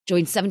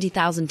 Join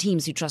 70,000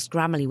 teams who trust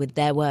Grammarly with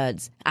their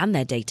words and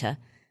their data.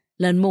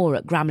 Learn more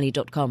at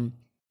Grammarly.com.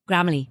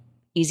 Grammarly.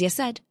 Easier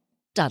said,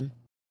 done.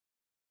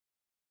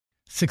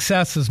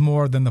 Success is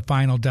more than the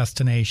final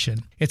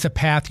destination. It's a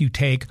path you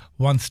take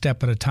one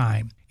step at a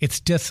time. It's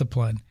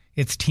discipline,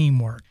 it's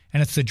teamwork,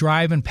 and it's the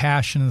drive and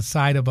passion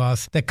inside of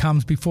us that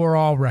comes before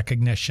all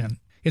recognition.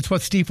 It's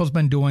what Stifel's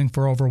been doing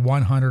for over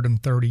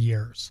 130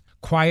 years.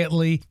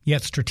 Quietly,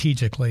 yet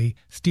strategically,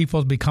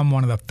 Stifel's become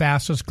one of the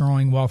fastest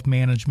growing wealth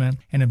management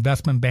and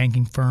investment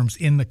banking firms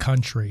in the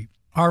country.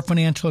 Our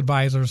financial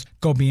advisors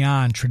go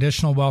beyond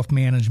traditional wealth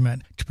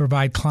management to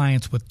provide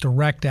clients with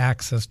direct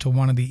access to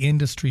one of the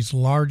industry's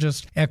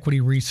largest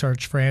equity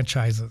research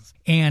franchises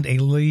and a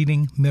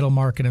leading middle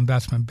market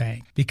investment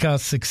bank.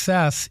 Because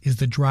success is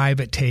the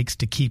drive it takes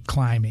to keep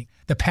climbing,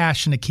 the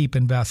passion to keep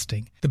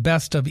investing, the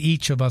best of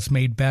each of us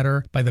made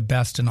better by the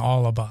best in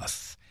all of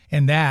us.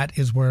 And that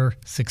is where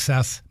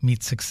success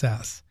meets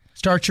success.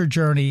 Start your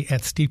journey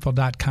at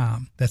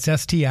Stifel.com. That's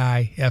STIFEL.com.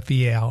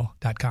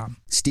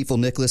 Stifel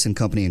Nicholas and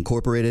Company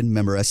Incorporated,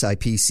 member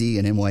SIPC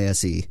and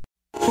NYSE.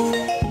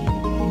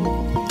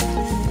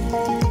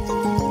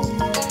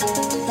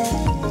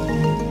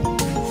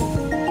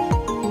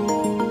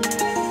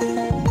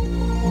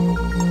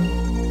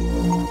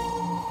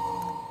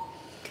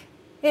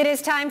 It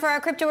is time for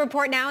our crypto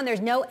report now, and there's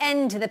no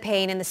end to the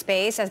pain in the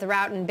space as the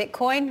rout in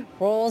Bitcoin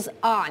rolls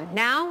on.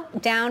 Now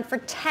down for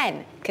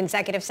 10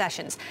 consecutive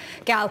sessions.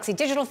 Galaxy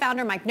Digital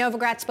founder Mike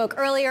Novogratz spoke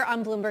earlier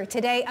on Bloomberg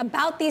Today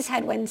about these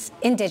headwinds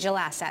in digital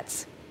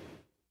assets.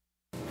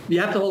 You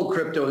have to hold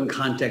crypto in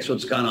context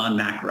what's gone on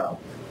macro,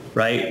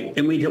 right?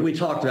 And we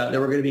talked about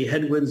there were going to be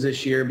headwinds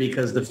this year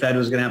because the Fed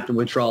was going to have to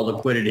withdraw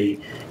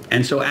liquidity.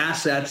 And so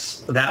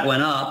assets that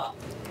went up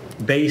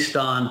based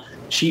on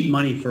cheap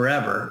money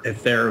forever,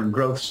 if they're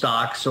growth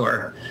stocks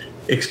or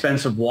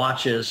expensive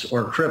watches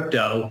or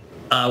crypto,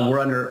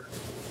 were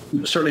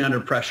certainly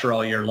under pressure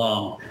all year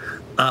long.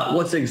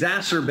 What's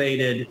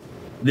exacerbated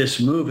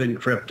this move in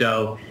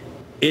crypto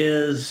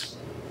is,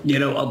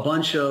 a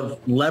bunch of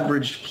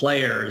leveraged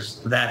players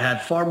that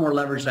had far more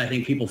leverage than I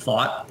think people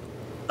thought.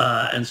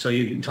 And so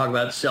you can talk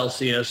about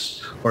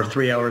Celsius or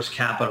 3 Hours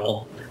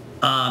Capital.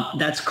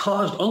 That's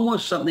caused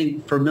almost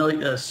something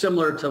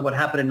similar to what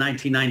happened in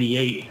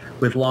 1998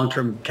 with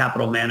long-term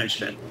capital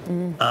management.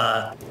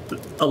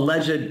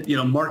 Alleged,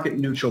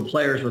 market-neutral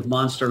players with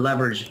monster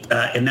leverage,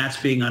 and that's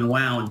being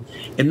unwound.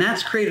 And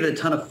that's created a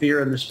ton of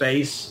fear in the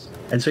space.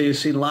 And so you've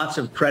seen lots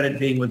of credit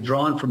being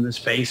withdrawn from the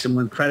space. And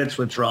when credit's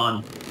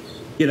withdrawn,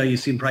 you've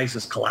seen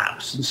prices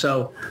collapse. And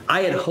so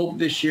I had hoped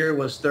this year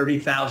was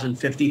 30,000,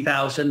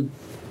 50,000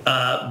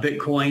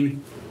 Bitcoin.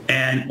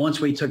 And once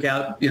we took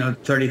out,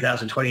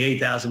 30,000,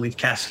 28,000, we've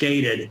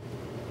cascaded.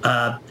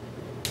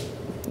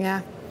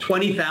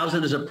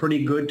 20,000 is a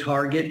pretty good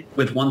target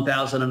with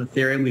 1,000 on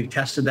Ethereum. We've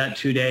tested that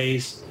 2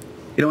 days.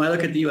 When I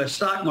look at the U.S.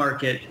 stock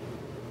market,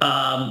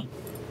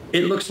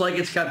 it looks like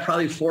it's got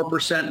probably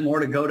 4%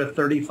 more to go to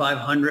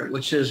 3,500,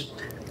 which is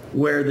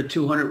where the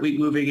 200-week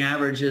moving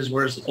average is,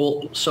 where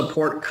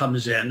support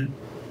comes in.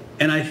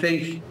 And I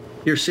think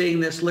you're seeing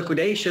this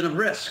liquidation of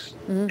risk,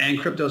 and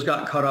crypto's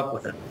got caught up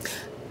with it.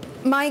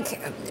 Mike,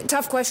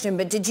 tough question,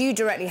 but did you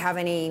directly have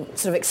any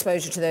sort of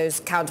exposure to those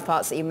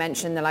counterparts that you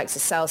mentioned, the likes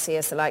of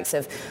Celsius, the likes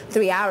of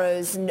 3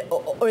 Arrows,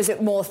 or is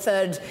it more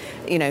third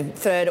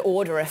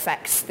order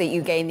effects that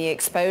you gain the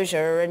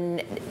exposure,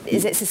 and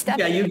is it systemic?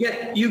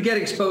 Yeah, you get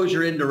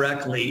exposure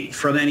indirectly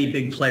from any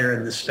big player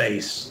in the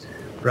space,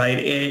 right?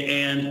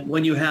 And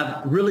when you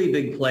have really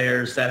big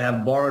players that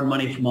have borrowed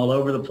money from all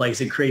over the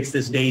place, it creates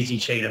this daisy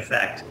chain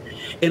effect.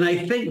 And I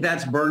think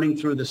that's burning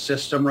through the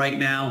system right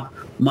now.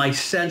 My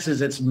sense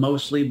is it's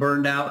mostly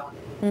burned out.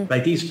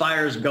 Like these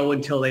fires go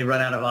until they run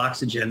out of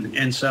oxygen.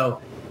 And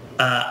so,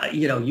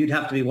 you'd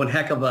have to be one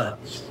heck of a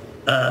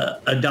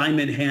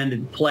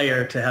diamond-handed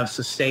player to have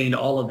sustained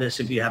all of this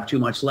if you have too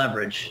much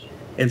leverage.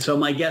 And so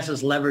my guess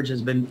is leverage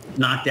has been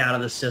knocked out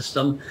of the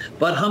system.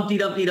 But Humpty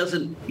Dumpty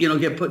doesn't,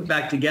 get put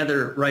back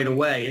together right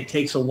away. It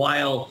takes a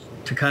while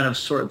to kind of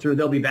sort through.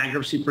 There'll be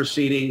bankruptcy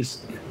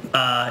proceedings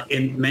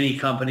in many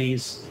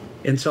companies.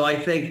 And so I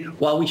think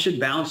while we should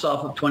bounce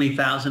off of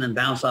 20,000 and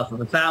bounce off of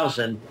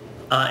 1,000,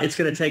 it's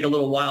going to take a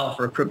little while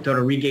for crypto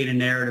to regain a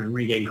narrative and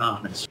regain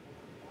confidence.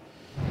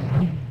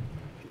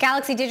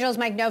 Galaxy Digital's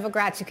Mike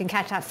Novogratz. You can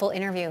catch that full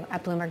interview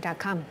at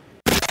Bloomberg.com.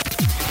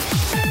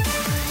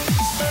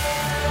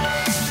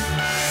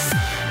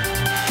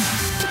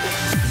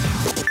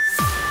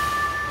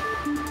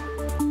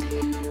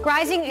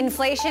 Rising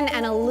inflation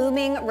and a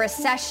looming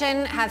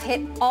recession have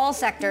hit all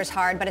sectors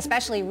hard, but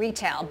especially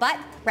retail. But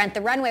Rent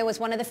the Runway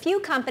was one of the few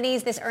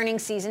companies this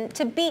earnings season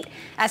to beat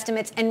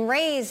estimates and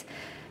raise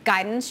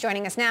guidance.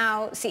 Joining us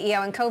now,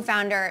 CEO and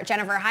co-founder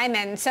Jennifer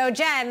Hyman. So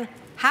Jen,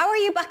 how are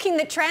you bucking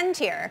the trend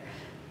here?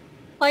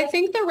 Well, I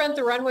think the Rent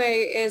the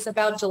Runway is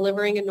about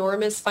delivering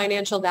enormous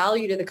financial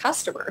value to the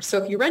customer.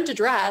 So if you rent a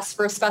dress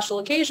for a special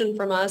occasion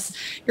from us,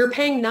 you're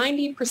paying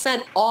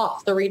 90%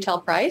 off the retail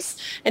price.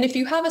 And if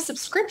you have a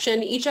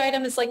subscription, each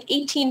item is like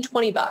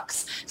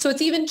 $18-20. So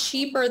it's even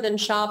cheaper than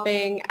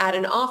shopping at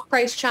an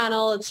off-price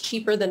channel. It's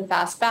cheaper than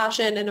fast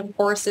fashion. And of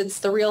course, it's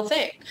the real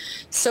thing.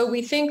 So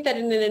we think that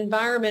in an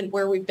environment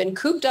where we've been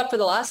cooped up for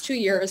the last 2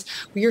 years,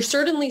 you're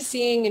certainly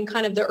seeing in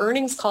kind of the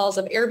earnings calls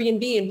of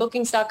Airbnb and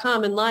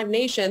Bookings.com and Live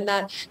Nation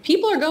that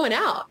people are going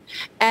out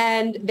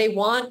and they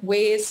want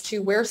ways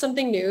to wear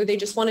something new. They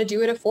just want to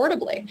do it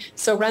affordably.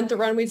 So Rent the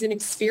Runway is an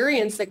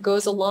experience that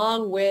goes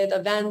along with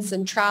events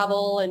and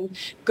travel and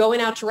going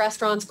out to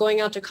restaurants,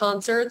 going out to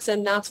concerts,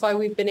 and that's why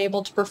we've been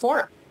able to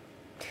perform.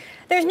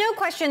 There's no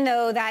question,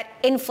 though, that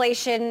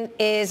inflation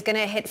is going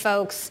to hit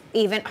folks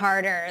even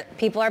harder.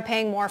 People are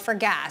paying more for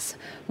gas,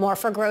 more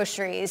for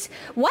groceries.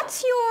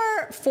 What's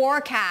your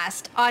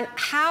forecast on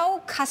how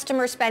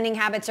customer spending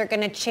habits are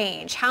going to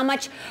change? How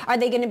much are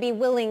they going to be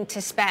willing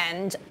to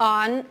spend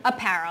on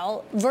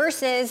apparel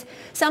versus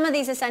some of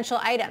these essential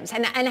items?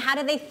 And how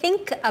do they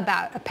think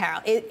about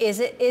apparel?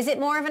 Is it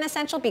more of an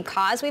essential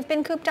because we've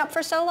been cooped up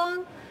for so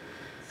long?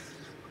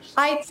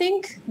 I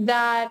think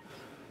that...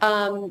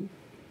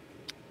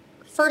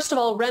 First of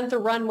all, Rent the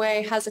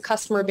Runway has a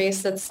customer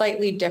base that's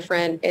slightly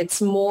different.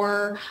 It's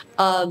more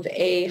of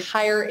a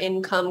higher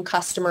income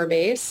customer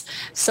base.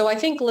 So I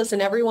think, listen,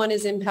 everyone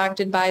is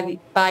impacted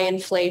by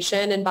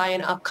inflation and by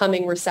an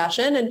upcoming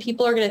recession, and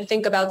people are going to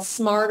think about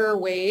smarter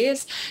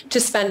ways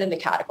to spend in the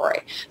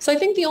category. So I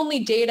think the only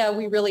data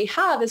we really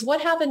have is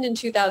what happened in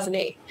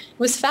 2008. It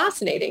was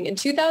fascinating. In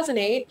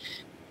 2008,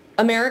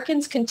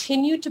 Americans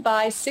continued to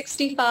buy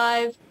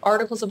 65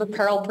 articles of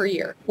apparel per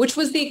year, which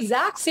was the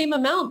exact same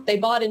amount they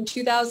bought in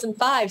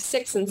 2005,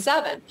 6, and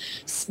 7.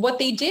 What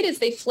they did is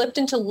they flipped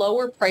into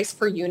lower price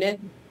per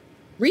unit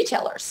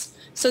retailers.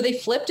 So they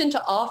flipped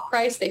into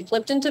off-price, they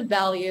flipped into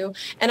value,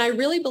 and I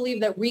really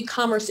believe that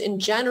re-commerce in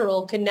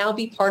general can now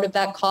be part of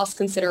that cost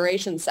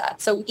consideration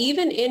set. So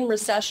even in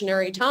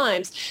recessionary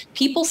times,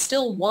 people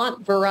still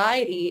want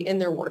variety in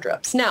their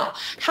wardrobes. Now,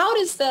 how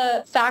does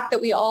the fact that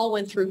we all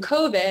went through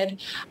COVID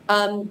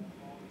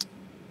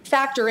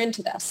factor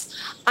into this?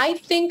 I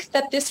think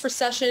that this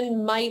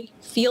recession might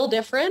feel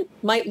different,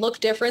 might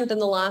look different than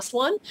the last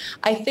one.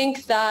 I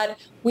think that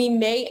we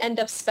may end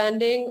up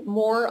spending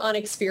more on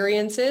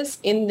experiences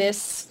in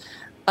this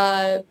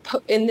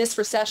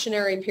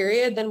recessionary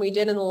period than we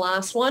did in the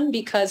last one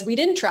because we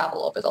didn't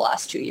travel over the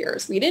last 2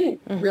 years. We didn't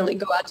really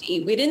go out to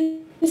eat. We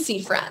didn't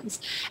see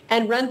friends.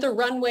 And Rent the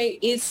Runway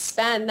is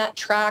spend that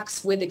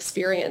tracks with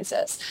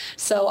experiences.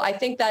 So I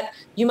think that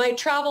you might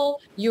travel,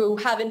 you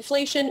have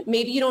inflation,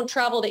 maybe you don't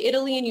travel to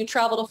Italy and you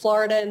travel to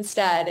Florida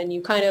instead and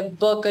you kind of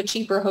book a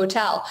cheaper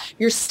hotel.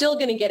 You're still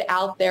going to get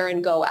out there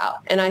and go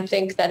out. And I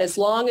think that as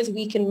long as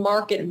we can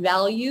market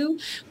value,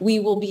 we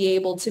will be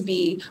able to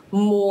be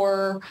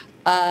more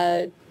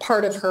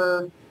part of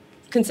her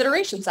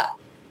consideration set.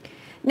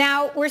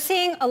 Now, we're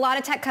seeing a lot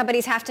of tech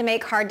companies have to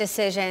make hard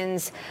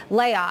decisions,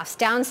 layoffs,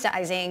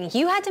 downsizing.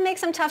 You had to make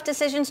some tough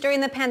decisions during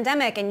the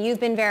pandemic, and you've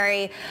been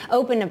very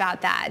open about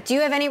that. Do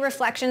you have any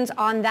reflections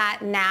on that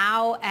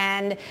now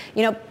and,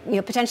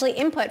 potentially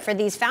input for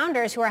these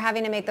founders who are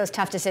having to make those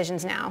tough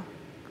decisions now?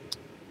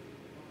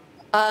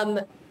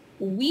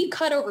 We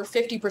cut over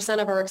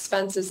 50% of our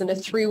expenses in a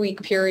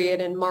 3-week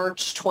period in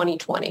March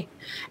 2020.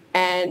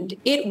 And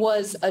it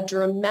was a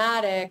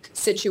dramatic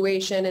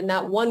situation. In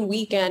that one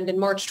weekend in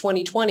March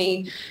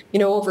 2020,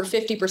 over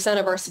 50%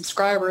 of our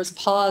subscribers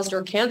paused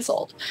or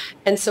canceled.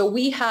 And so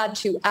we had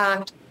to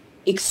act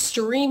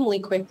extremely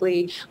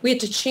quickly. We had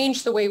to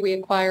change the way we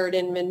acquired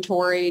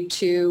inventory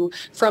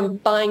from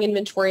buying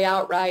inventory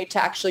outright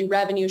to actually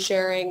revenue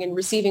sharing and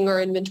receiving our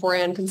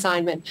inventory on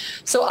consignment.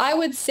 So I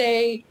would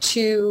say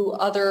to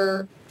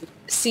other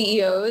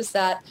CEOs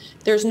that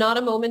there's not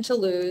a moment to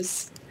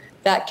lose,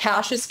 that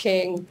cash is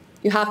king.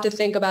 You have to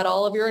think about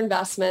all of your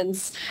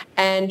investments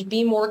and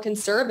be more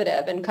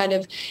conservative. And kind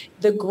of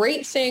the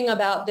great thing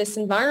about this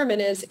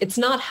environment is it's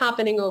not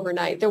happening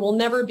overnight. There will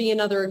never be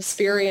another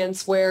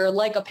experience where,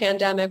 like a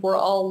pandemic, we're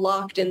all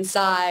locked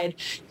inside,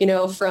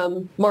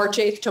 from March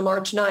 8th to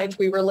March 9th,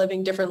 we were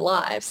living different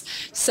lives.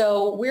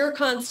 So we're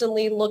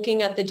constantly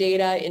looking at the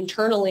data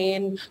internally,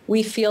 and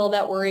we feel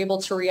that we're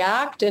able to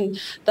react. And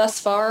thus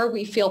far,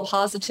 we feel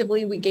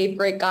positively. We gave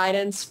great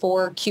guidance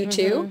for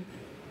Q2.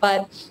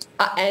 But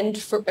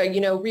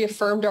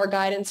reaffirmed our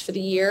guidance for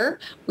the year.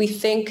 We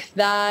think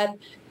that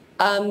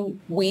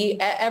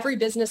every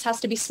business has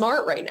to be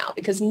smart right now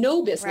because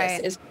no business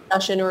is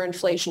recession or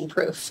inflation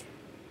proof.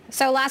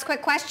 So last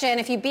quick question.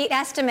 If you beat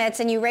estimates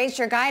and you raised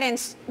your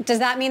guidance, does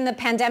that mean the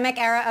pandemic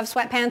era of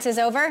sweatpants is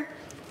over?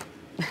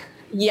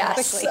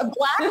 Yes, a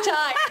black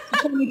tie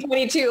to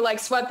 2022 like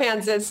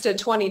sweatpants is to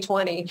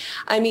 2020.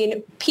 I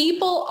mean,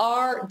 people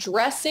are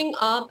dressing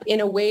up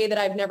in a way that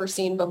I've never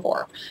seen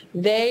before.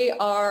 They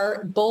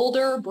are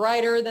bolder,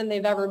 brighter than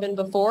they've ever been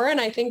before. And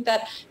I think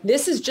that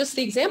this is just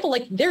the example.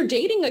 Like, they're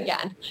dating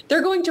again.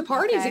 They're going to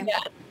parties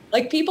again.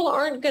 Like, people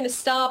aren't going to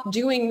stop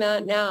doing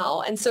that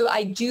now. And so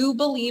I do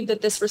believe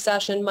that this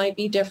recession might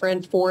be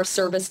different for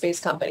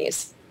service-based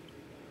companies.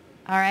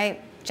 All right.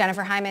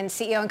 Jennifer Hyman,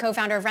 CEO and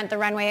co-founder of Rent the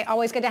Runway.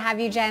 Always good to have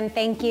you, Jen.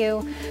 Thank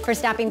you for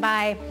stopping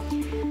by.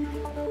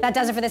 That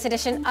does it for this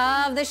edition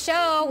of the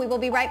show. We will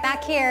be right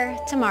back here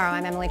tomorrow.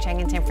 I'm Emily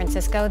Chang in San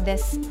Francisco.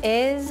 This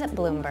is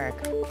Bloomberg.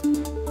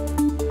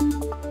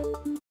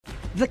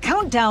 The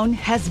countdown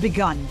has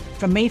begun.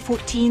 From May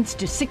 14th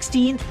to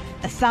 16th,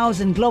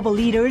 1,000 global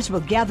leaders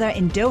will gather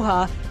in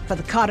Doha for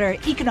the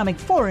Qatar Economic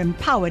Forum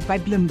powered by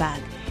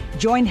Bloomberg.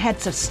 Join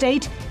heads of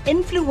state,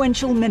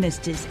 influential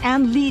ministers,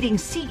 and leading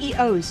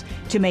CEOs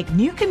to make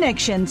new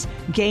connections,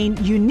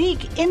 gain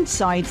unique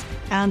insights,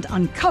 and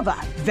uncover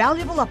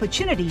valuable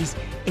opportunities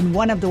in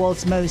one of the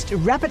world's most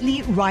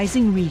rapidly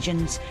rising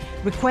regions.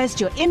 Request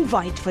your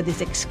invite for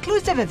this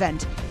exclusive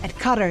event at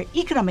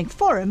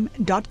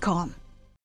QatarEconomicForum.com.